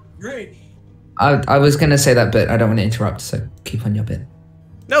 Great. I was gonna say that, but I don't want to interrupt, so keep on your bit.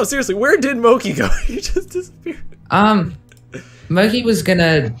 No, seriously, where did Moki go? He just disappeared. Moki was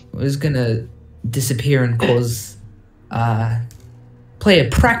gonna disappear and cause play a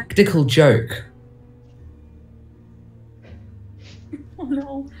practical joke. Oh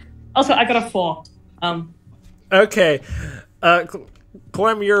no. Also, I got a 4. Okay,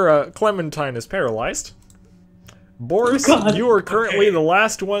 Clementine is paralyzed. Boris, God. you are currently Okay. the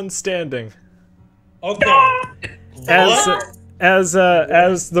last one standing. Okay. As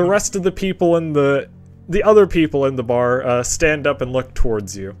the rest of the people in the other people in the bar stand up and look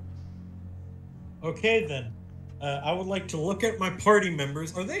towards you. Okay then. I would like to look at my party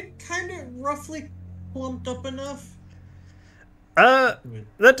members. Are they kind of roughly plumped up enough?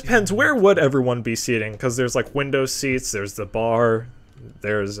 That depends. Where would everyone be seating? Because there's like window seats, there's the bar,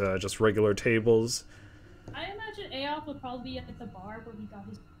 there's just regular tables. I imagine Aoth would probably be at the bar where he got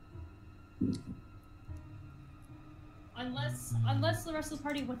his. Unless the rest of the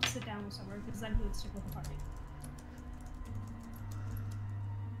party went to sit down somewhere, because then he would stick with the party.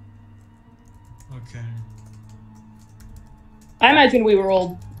 Okay. I imagine we were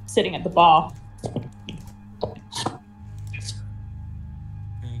all sitting at the bar. Okay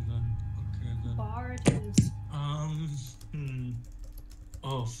then. Bar it is.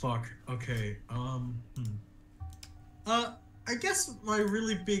 Oh fuck. Okay. I guess my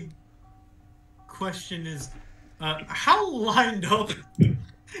really big question is, how lined up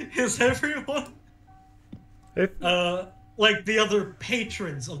is everyone? Like the other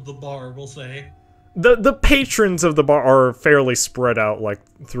patrons of the bar, we'll say. The patrons of the bar are fairly spread out, like,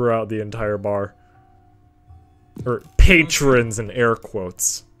 throughout the entire bar. Or patrons in air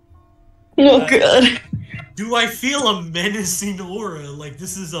quotes. Oh, good. Do I feel a menacing aura? Like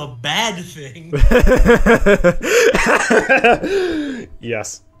this is a bad thing?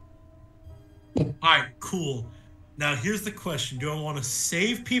 Yes. Alright, cool. Now here's the question. Do I want to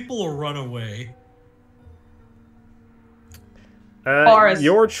save people or run away? Boris.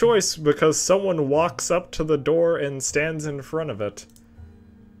 Your choice, because someone walks up to the door and stands in front of it.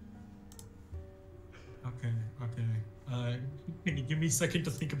 Okay. Can you give me a second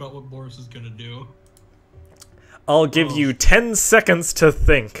to think about what Boris is gonna do? I'll give you 10 seconds to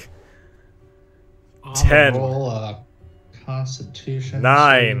think. 10. Roll a Constitution.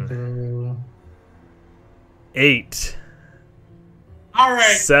 9. saving 8. All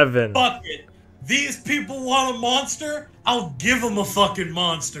right. 7. Fuck it. These people want a monster? I'll give them a fucking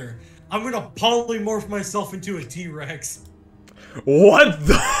monster. I'm gonna polymorph myself into a T-Rex. What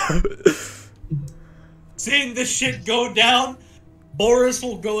the? Seeing this shit go down, Boris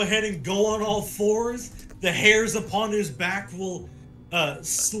will go ahead and go on all fours. The hairs upon his back will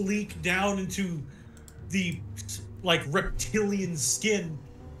sleek down into the like reptilian skin,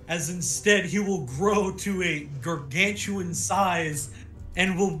 as instead he will grow to a gargantuan size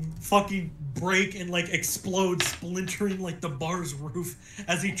and will fucking break and like explode, splintering like the bar's roof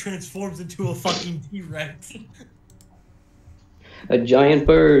as he transforms into a fucking T-Rex. A giant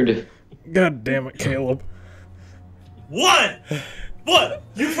bird. God damn it, Caleb. What? What?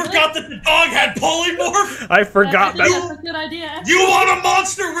 You forgot that the dog had polymorph? I forgot I think that. that's a good idea. You want a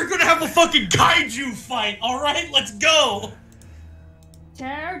monster? We're gonna have a fucking kaiju fight, alright? Let's go!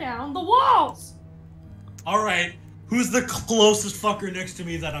 Tear down the walls. Alright, who's the closest fucker next to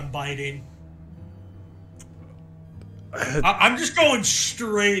me that I'm biting? I'm just going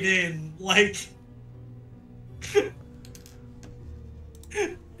straight in, like...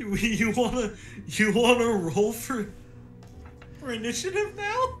 you wanna roll for initiative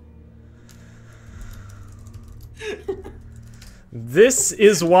now? This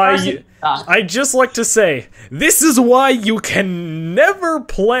is why you... I just like to say, this is why you can never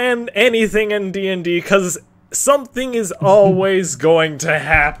plan anything in D&D, because something is always going to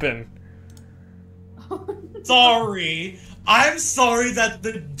happen. Sorry. I'm sorry that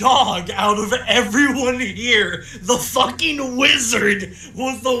the dog, out of everyone here, the fucking wizard,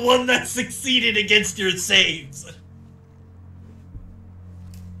 was the one that succeeded against your saves.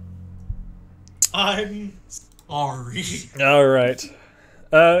 I'm sorry. Alright.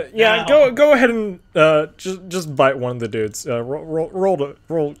 Yeah, Ow. go ahead and just bite one of the dudes. Roll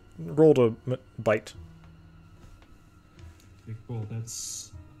to bite. Okay, cool, that's...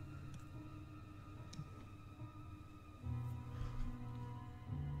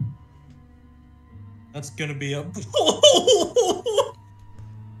 That's gonna be a...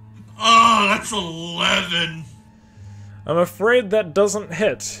 Oh, that's 11. I'm afraid that doesn't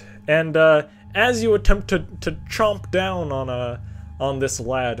hit. And as you attempt to chomp down on this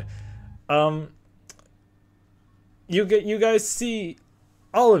lad, you guys see,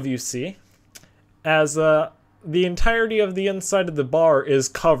 all of you see, as the entirety of the inside of the bar is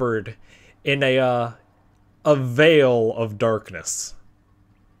covered in a veil of darkness.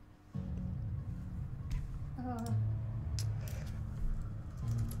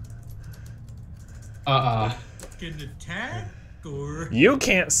 Can attack, or... You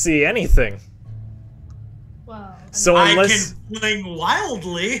can't see anything. Well, So I unless, can fling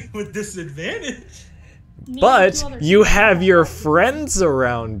wildly with disadvantage. but you have your friends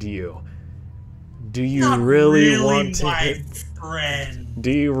around you. Do you Not really want to my hit? friend.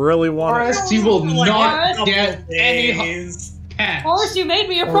 Do you really want to? Forrest, you will Like not a couple get any days. pets. Forrest, you made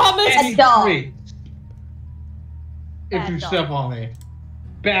me a or promise. any dog. treat if Bad you dog. step on me.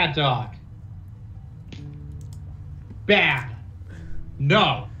 Bad dog. Bad.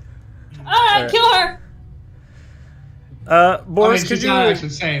 No. Alright, kill her. Boris, I mean, could she's not you? actually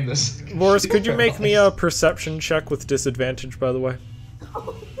saying this. Boris, could you make me a perception check with disadvantage, by the way?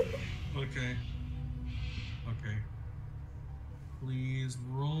 Okay. Okay. Please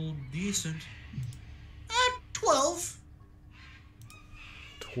roll decent. 12.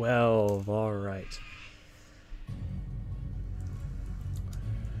 12, alright.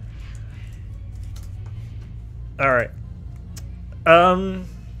 Alright.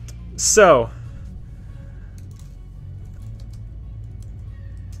 So...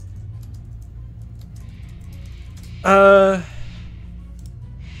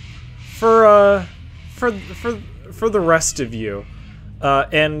 For the rest of you,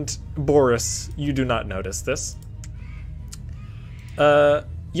 and Boris, you do not notice this.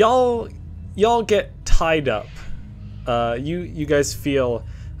 Y'all get tied up. You guys feel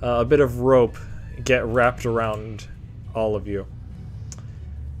a bit of rope get wrapped around all of you.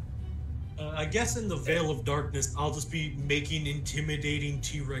 I guess in the veil of darkness, I'll just be making intimidating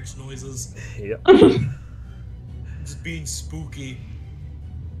T-Rex noises. Yep. Just being spooky.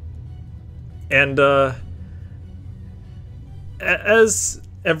 And as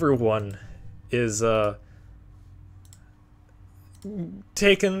everyone is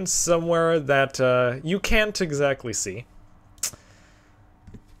taken somewhere that you can't exactly see.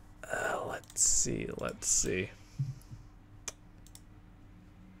 Let's see.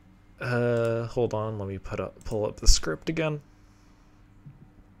 Hold on, let me pull up the script again.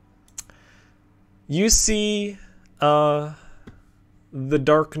 You see the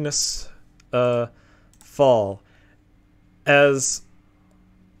darkness fall as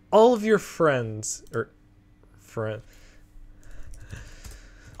all of your friends, or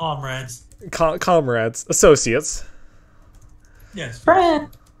comrades, associates. Yes. Friend.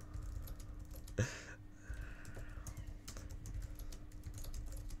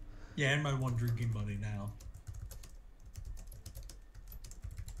 Yeah, and my one drinking buddy now.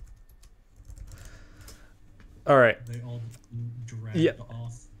 All right. They all dragged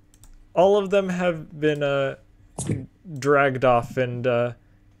off. All of them have been dragged off, and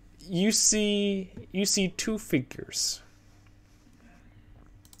you see two figures.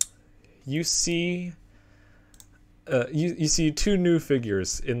 You see you see two new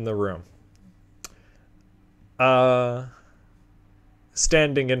figures in the room.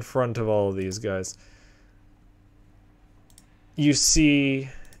 Standing in front of all of these guys. You see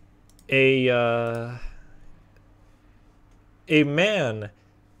a man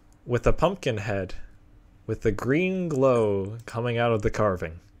with a pumpkin head with the green glow coming out of the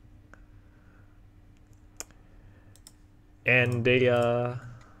carving. And a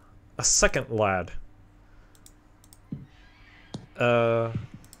second lad.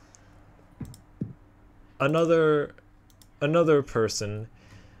 Another person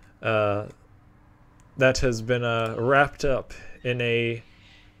that has been wrapped up in a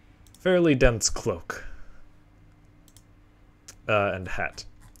fairly dense cloak and hat.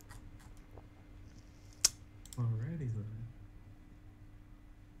 Alrighty then.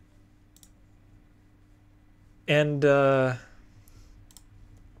 And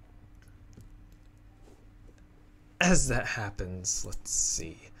as that happens, let's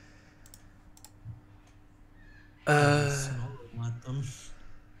see. Let them.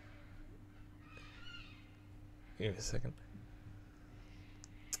 Give me a second.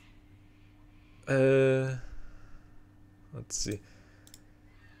 Let's see.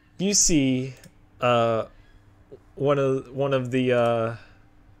 You see one of the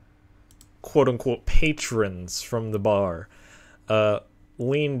quote unquote patrons from the bar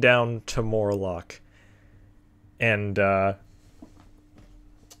lean down to Morlock and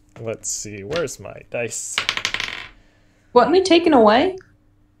let's see, where's my dice? Weren't we taken away?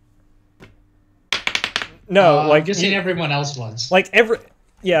 No, like I'm just saying everyone else was. Like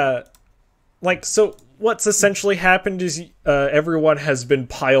so what's essentially happened is everyone has been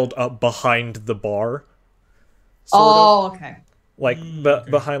piled up behind the bar. Oh, okay. Like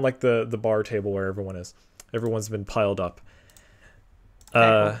behind like the bar table where everyone is. Everyone's been piled up.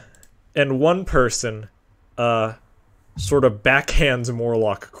 And one person sort of backhands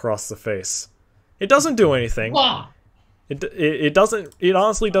Morlock across the face. It doesn't do anything. Wow. It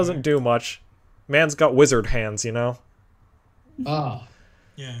honestly doesn't do much. Man's got wizard hands, you know? Oh.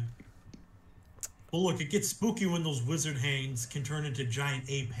 Yeah. Well, look, it gets spooky when those wizard hands can turn into giant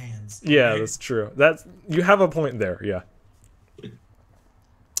ape hands. Yeah, right? that's true. You have a point there, yeah.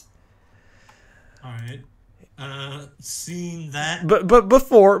 Alright. Seeing that... But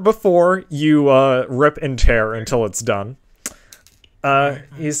before you rip and tear until it's done,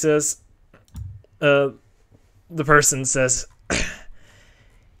 he says, the person says,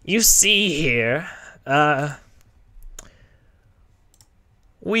 "You see here,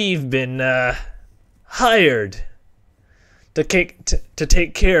 we've been hired to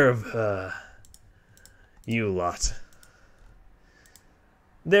take care of you lot.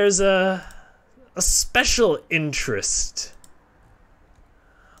 There's a special interest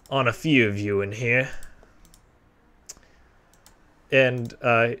on a few of you in here." And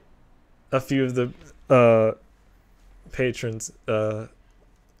a few of the patrons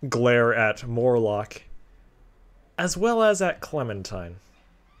glare at Morlock, as well as at Clementine.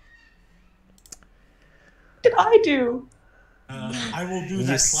 What did I do? I will do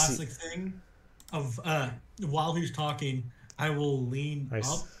that classic thing of, while he's talking, I will lean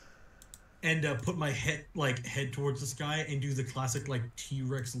up and put my head towards the sky and do the classic, like,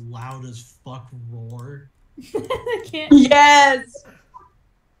 T-Rex loud as fuck roar. I can't. Yes!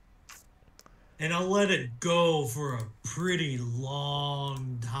 And I'll let it go for a pretty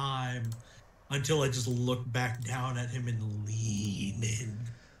long time until I just look back down at him and lean in.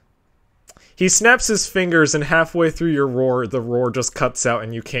 He snaps his fingers, and halfway through your roar, the roar just cuts out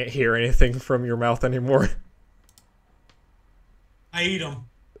and you can't hear anything from your mouth anymore. I eat him.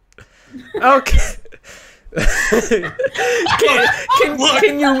 Okay.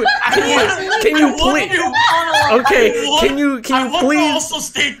 Can you please also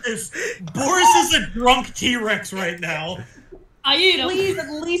state this? Boris is a drunk T-Rex right now. I eat him. Please at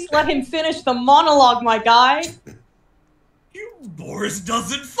least let him finish the monologue, my guy. Boris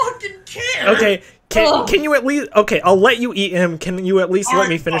doesn't fucking care. Okay, Can you at least... Okay, I'll let you eat him. Can you at least let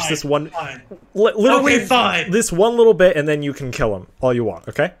me finish this one... Fine. Literally, Okay, fine. this one little bit, and then you can kill him all you want,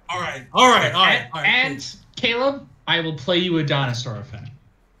 okay? Alright. And Caleb, I will play you a dinosaur effect.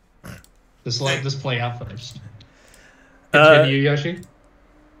 Just let this play out first. Continue, Yoshi.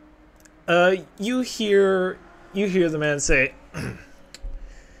 You hear the man say,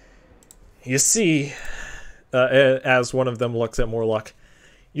 "You see," as one of them looks at Morlock,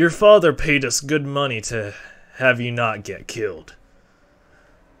 "your father paid us good money to have you not get killed."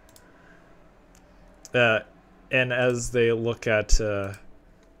 And as they look at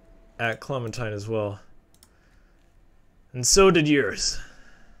Clementine as well, "And so did yours."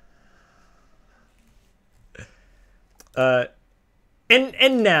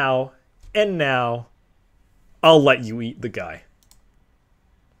 And now, I'll let you eat the guy.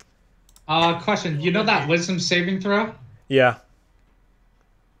 Question. You know that wisdom saving throw? Yeah.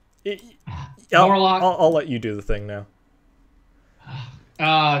 Morlock. I'll let you do the thing now.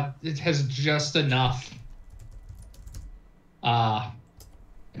 It has just enough. Kind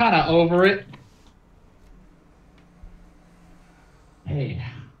of over it. Hey.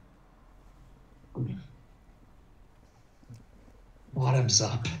 Bottoms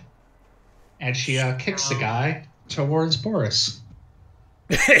up. And she kicks the guy towards Boris.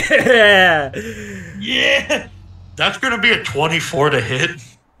 Yeah. That's gonna be a 24 to hit.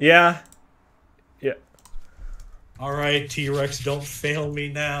 Yeah. Alright, T-Rex, don't fail me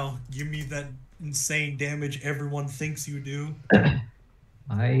now. Give me that insane damage everyone thinks you do.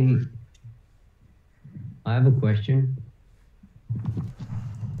 I have a question.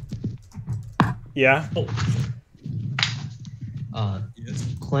 Yeah.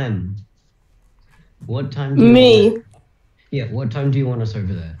 Yes. Clem, what time do you want what time do you want us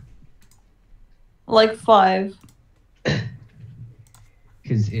over there? Like 5.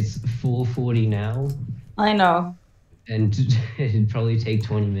 Because it's 4:40 now, I know. and it'd probably take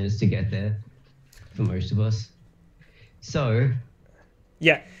 20 minutes to get there for most of us. So,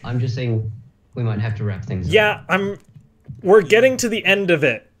 Yeah. I'm just saying we might have to wrap things up. Yeah, we're getting to the end of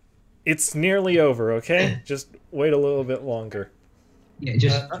it. It's nearly over, okay? Just wait a little bit longer. Yeah,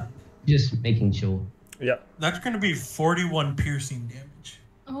 just making sure. Yeah. That's gonna be 41 piercing damage.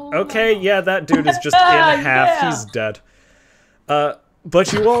 Oh, Okay, wow. yeah, that dude is just in half. Yeah. He's dead.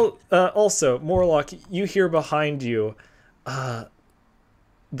 But you all, also, Morlock, you hear behind you, the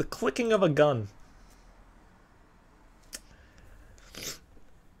clicking of a gun.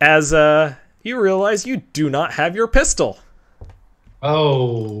 As, you realize you do not have your pistol.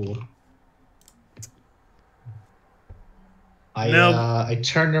 Oh. No. I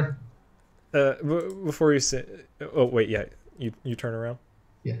turn her. Before you say... Oh, wait, yeah. You turn around?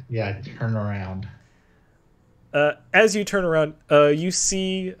 Yeah, I turn around. As you turn around, you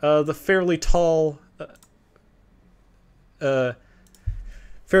see the fairly tall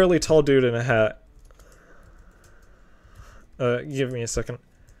dude in a hat. Give me a second.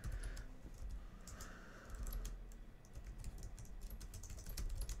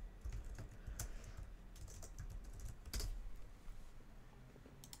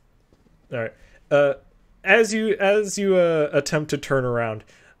 All right. As you attempt to turn around,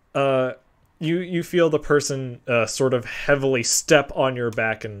 you feel the person sort of heavily step on your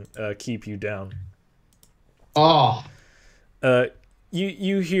back and keep you down. Oh.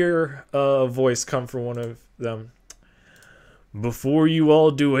 You hear a voice come from one of them. "Before you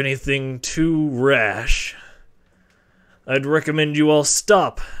all do anything too rash, I'd recommend you all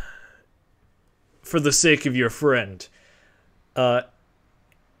stop for the sake of your friend."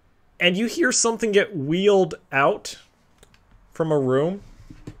 And you hear something get wheeled out from a room.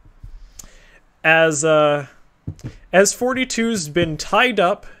 As 42's been tied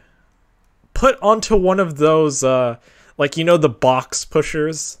up, put onto one of those, like, you know, the box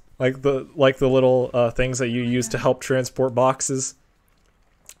pushers, like the little things that you use to help transport boxes.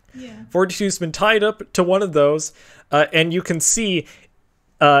 Yeah. 42's been tied up to one of those, and you can see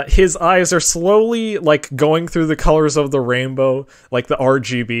his eyes are slowly, like, going through the colors of the rainbow, like the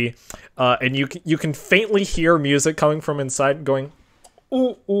RGB, and you can faintly hear music coming from inside, going,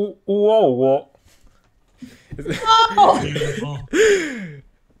 ooh, ooh, whoa, whoa. Beautiful.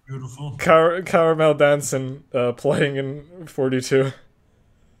 Beautiful. Caramel dancing, playing in 42.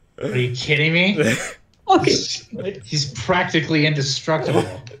 Are you kidding me? He's practically indestructible.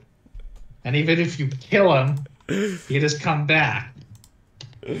 And even if you kill him, he just come back.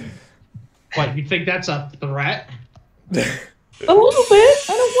 What, you think that's a threat? A little bit.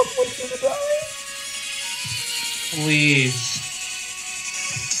 I don't want one to die. Please.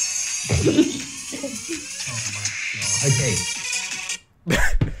 Okay.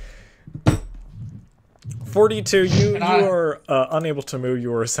 42, you And I- are unable to move.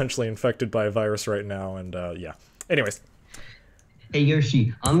 You are essentially infected by a virus right now, and yeah. Anyways. Hey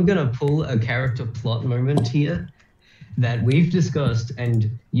Yoshi, I'm gonna pull a character plot moment here that we've discussed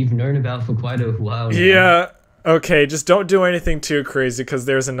and you've known about for quite a while now. Yeah, okay, just don't do anything too crazy, because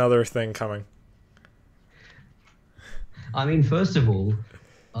there's another thing coming. I mean, first of all,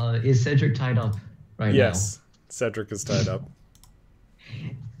 is Cedric tied up right Yes, Cedric is tied up. now?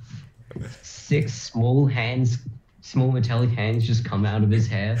 6 small metallic hands just come out of his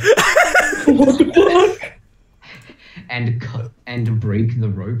hair. What the fuck? And cut and break the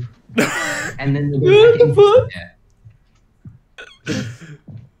rope. And then they go back into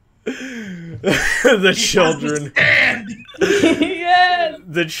The children. Yes!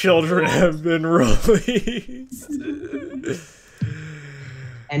 The children have been released.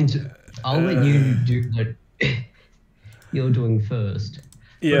 And I'll let you do what you're doing first.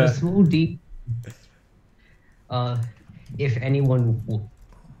 But Yeah. a small deep. If anyone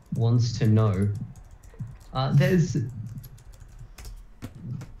wants to know, there's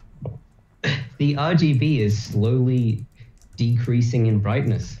the RGB is slowly decreasing in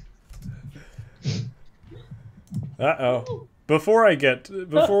brightness. Uh-oh. Before we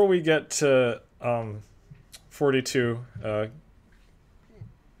get to 42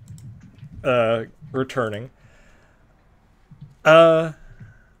 returning.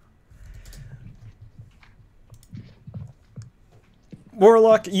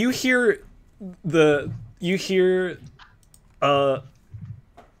 Warlock, you hear the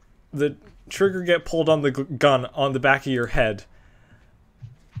trigger get pulled on the gun on the back of your head.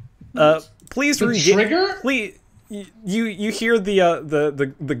 Please The regain. trigger? Please, you hear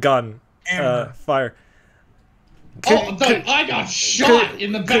the gun fire. I got shot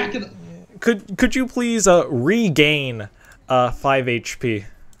in the back of the... Could you please regain 5 HP?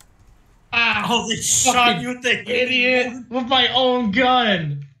 Ah, Oh, they shot you with the idiot with my own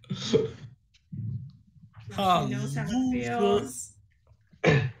gun. Oh, He knows how it feels.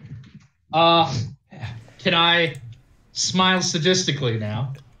 Can I smile sadistically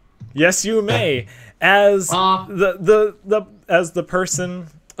now? Yes, you may. As the person,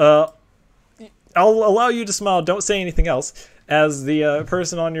 I'll allow you to smile. Don't say anything else. As the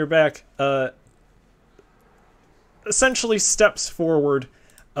person on your back essentially steps forward,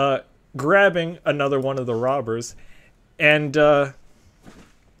 grabbing another one of the robbers, and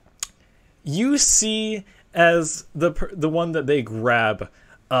you see as the one that they grab,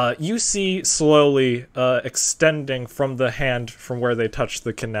 you see slowly extending from the hand from where they touched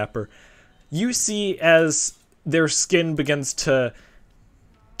the kidnapper. You see as their skin begins to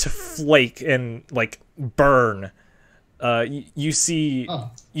flake and like burn. You see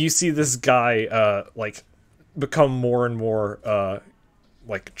this guy like become more and more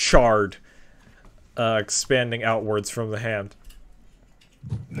like charred, expanding outwards from the hand.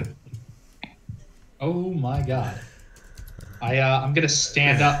 Oh my god. I'm gonna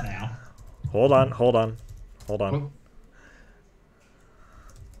stand up now. Hold on.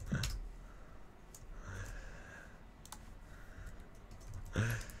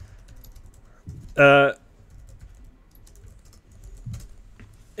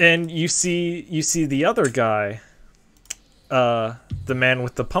 And you see the other guy, the man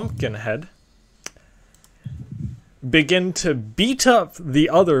with the pumpkin head, begin to beat up the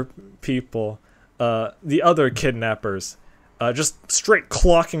other people, the other kidnappers, just straight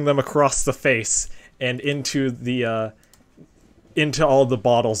clocking them across the face and into all the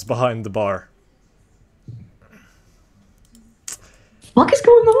bottles behind the bar. What is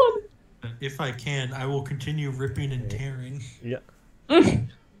going on? If I can, I will continue ripping and tearing. Yeah.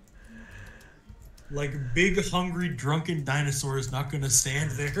 Like big, hungry, drunken dinosaur is not going to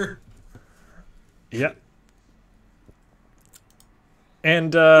stand there. Yeah.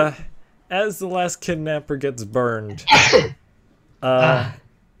 And as the last kidnapper gets burned,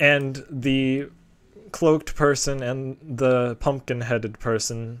 and the cloaked person and the pumpkin-headed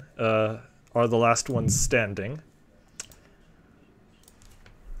person are the last ones standing.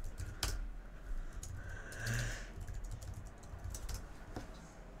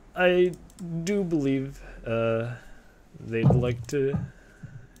 I do believe they'd like to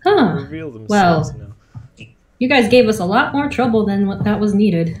reveal themselves now. You guys gave us a lot more trouble than what that was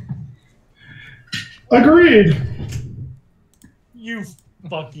needed. Agreed. You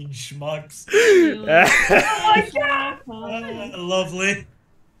fucking schmucks. Oh my god! Lovely.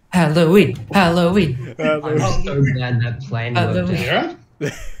 Hallowed. I'm so glad that plan worked out.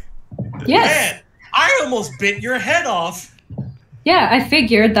 Yes. Man, I almost bit your head off. Yeah, I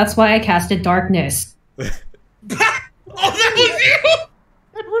figured that's why I casted darkness. Oh, that was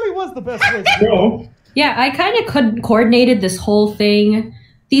you! It really was the best way to go. Yeah, I kind of coordinated this whole thing.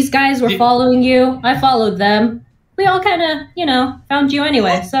 These guys were following you. I followed them. We all kind of, you know, found you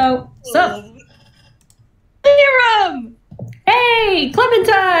anyway. So, Liram! Hey,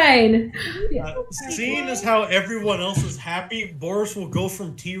 Clementine! Seeing as how everyone else is happy, Boris will go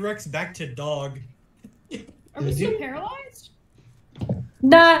from T-Rex back to dog. Are we still paralyzed?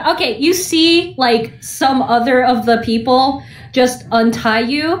 Nah, okay, you see, like, some other of the people just untie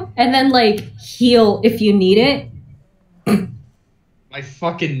you and then, like, heal if you need it. My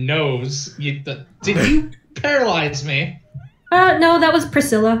fucking nose. Did you paralyze me? No, that was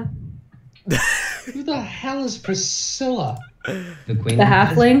Priscilla. Who the hell is Priscilla? The queen. The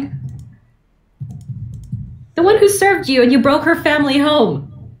halfling. The one who served you and you broke her family home.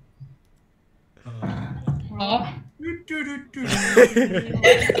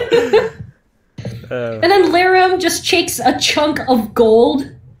 And then Liram just takes a chunk of gold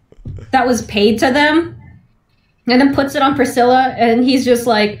that was paid to them and then puts it on Priscilla, and he's just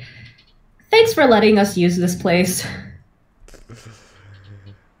like, thanks for letting us use this place.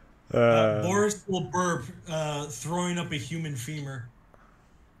 Boris will burp, throwing up a human femur.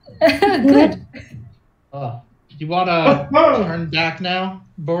 Good. You want to turn back now,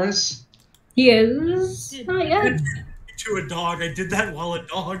 Boris? He is. Not yet. To a dog. I did that while a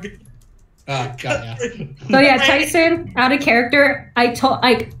dog. Got ya. So yeah, Tyson, out of character, I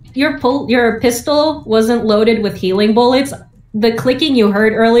told your pistol wasn't loaded with healing bullets. The clicking you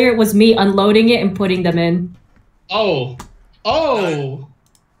heard earlier was me unloading it and putting them in. Oh.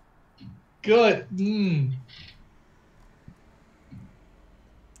 Good.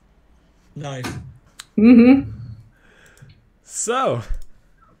 Nice. Mm-hmm. So,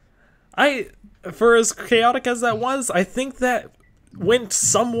 for as chaotic as that was, I think that went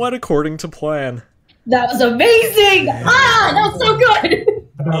somewhat according to plan. That was amazing! Ah, that was so good!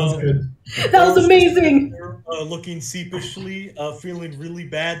 That was good. That was amazing! Looking sheepishly, feeling really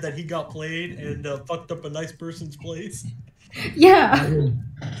bad that he got played and fucked up a nice person's place. Yeah.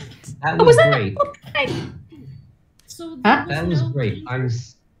 That was great. So That was great.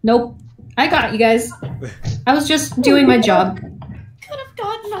 Nope. I got you guys. I was just doing my job. could have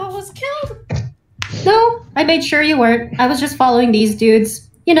gotten all us killed. No, I made sure you weren't. I was just following these dudes.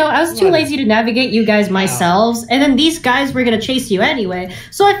 You know, I was too lazy to navigate you guys myself, and then these guys were gonna chase you anyway.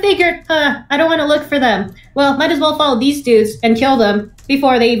 So I figured, I don't want to look for them. Well, might as well follow these dudes and kill them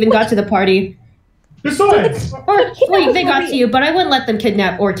before they even got to the party. Besides, Or, wait, they got to you, but I wouldn't let them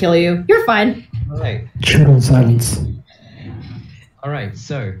kidnap or kill you. You're fine. Alright. Total silence. Alright,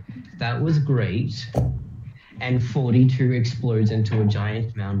 so that was great. And 42 explodes into a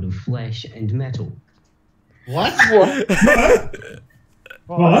giant mound of flesh and metal. What?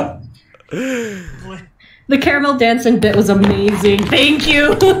 what? The caramel dancing bit was amazing. Thank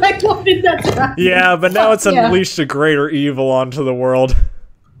you. I wanted that to happen. Yeah, but now it's Yeah. unleashed a greater evil onto the world.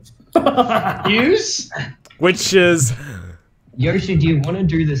 Use? Which is... Yoshi, do you want to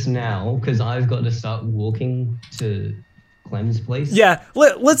do this now? Because I've got to start walking to Clem's place. Yeah,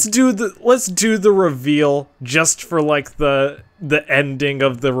 let's do the reveal just for like the ending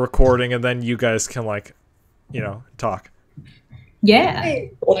of the recording, and then you guys can like, you know, talk. Yeah.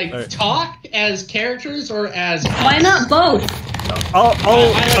 Like, talk as characters or as... Why not both?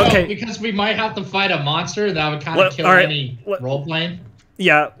 I don't okay. know, because we might have to fight a monster that would kind of kill alright, any role-playing.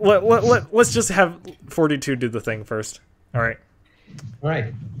 Yeah, let's just have 42 do the thing first. All right.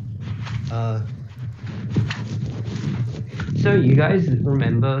 Alright. So you guys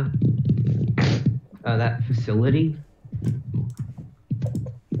remember that facility?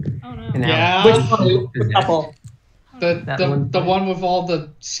 Oh no. And how Yeah. it was possessed? Couple. The one with all the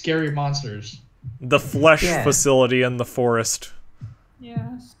scary monsters. The flesh Yeah. facility in the forest.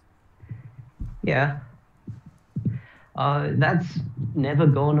 Yes. Yeah. That's never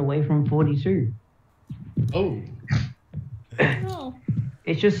gone away from 42. Oh. No.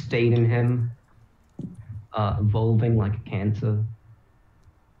 It just stayed in him, evolving like a cancer.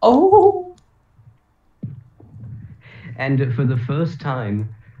 Oh. And for the first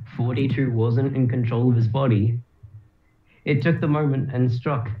time, 42 wasn't in control of his body. It took the moment and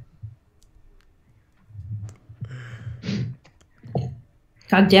struck.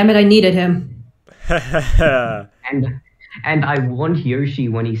 God damn it, I needed him. And I warned Yoshi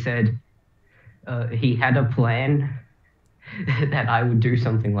when he said he had a plan that I would do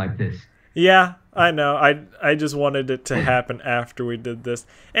something like this. Yeah, I know. I just wanted it to happen after we did this.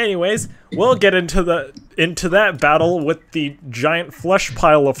 Anyways, we'll get into that battle with the giant flesh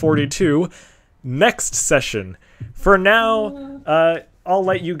pile of 42 next session. For now, I'll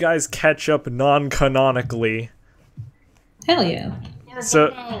let you guys catch up non-canonically. Hell yeah. So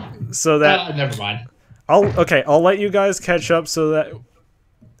that never mind. I'll let you guys catch up so that.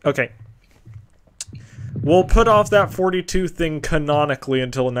 Okay. We'll put off that 42 thing canonically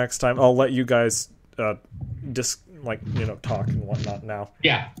until next time. I'll let you guys talk and whatnot now.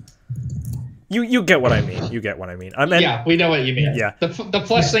 Yeah. You get what I mean. You get what I mean. Yeah, we know what you mean. Yeah. The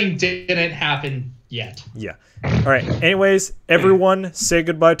flesh thing didn't happen yet. Yeah. All right. Anyways, everyone, say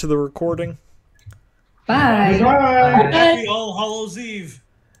goodbye to the recording. Bye. Bye. Happy All Hallows Eve.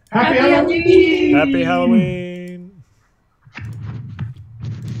 Happy Halloween. Happy Halloween.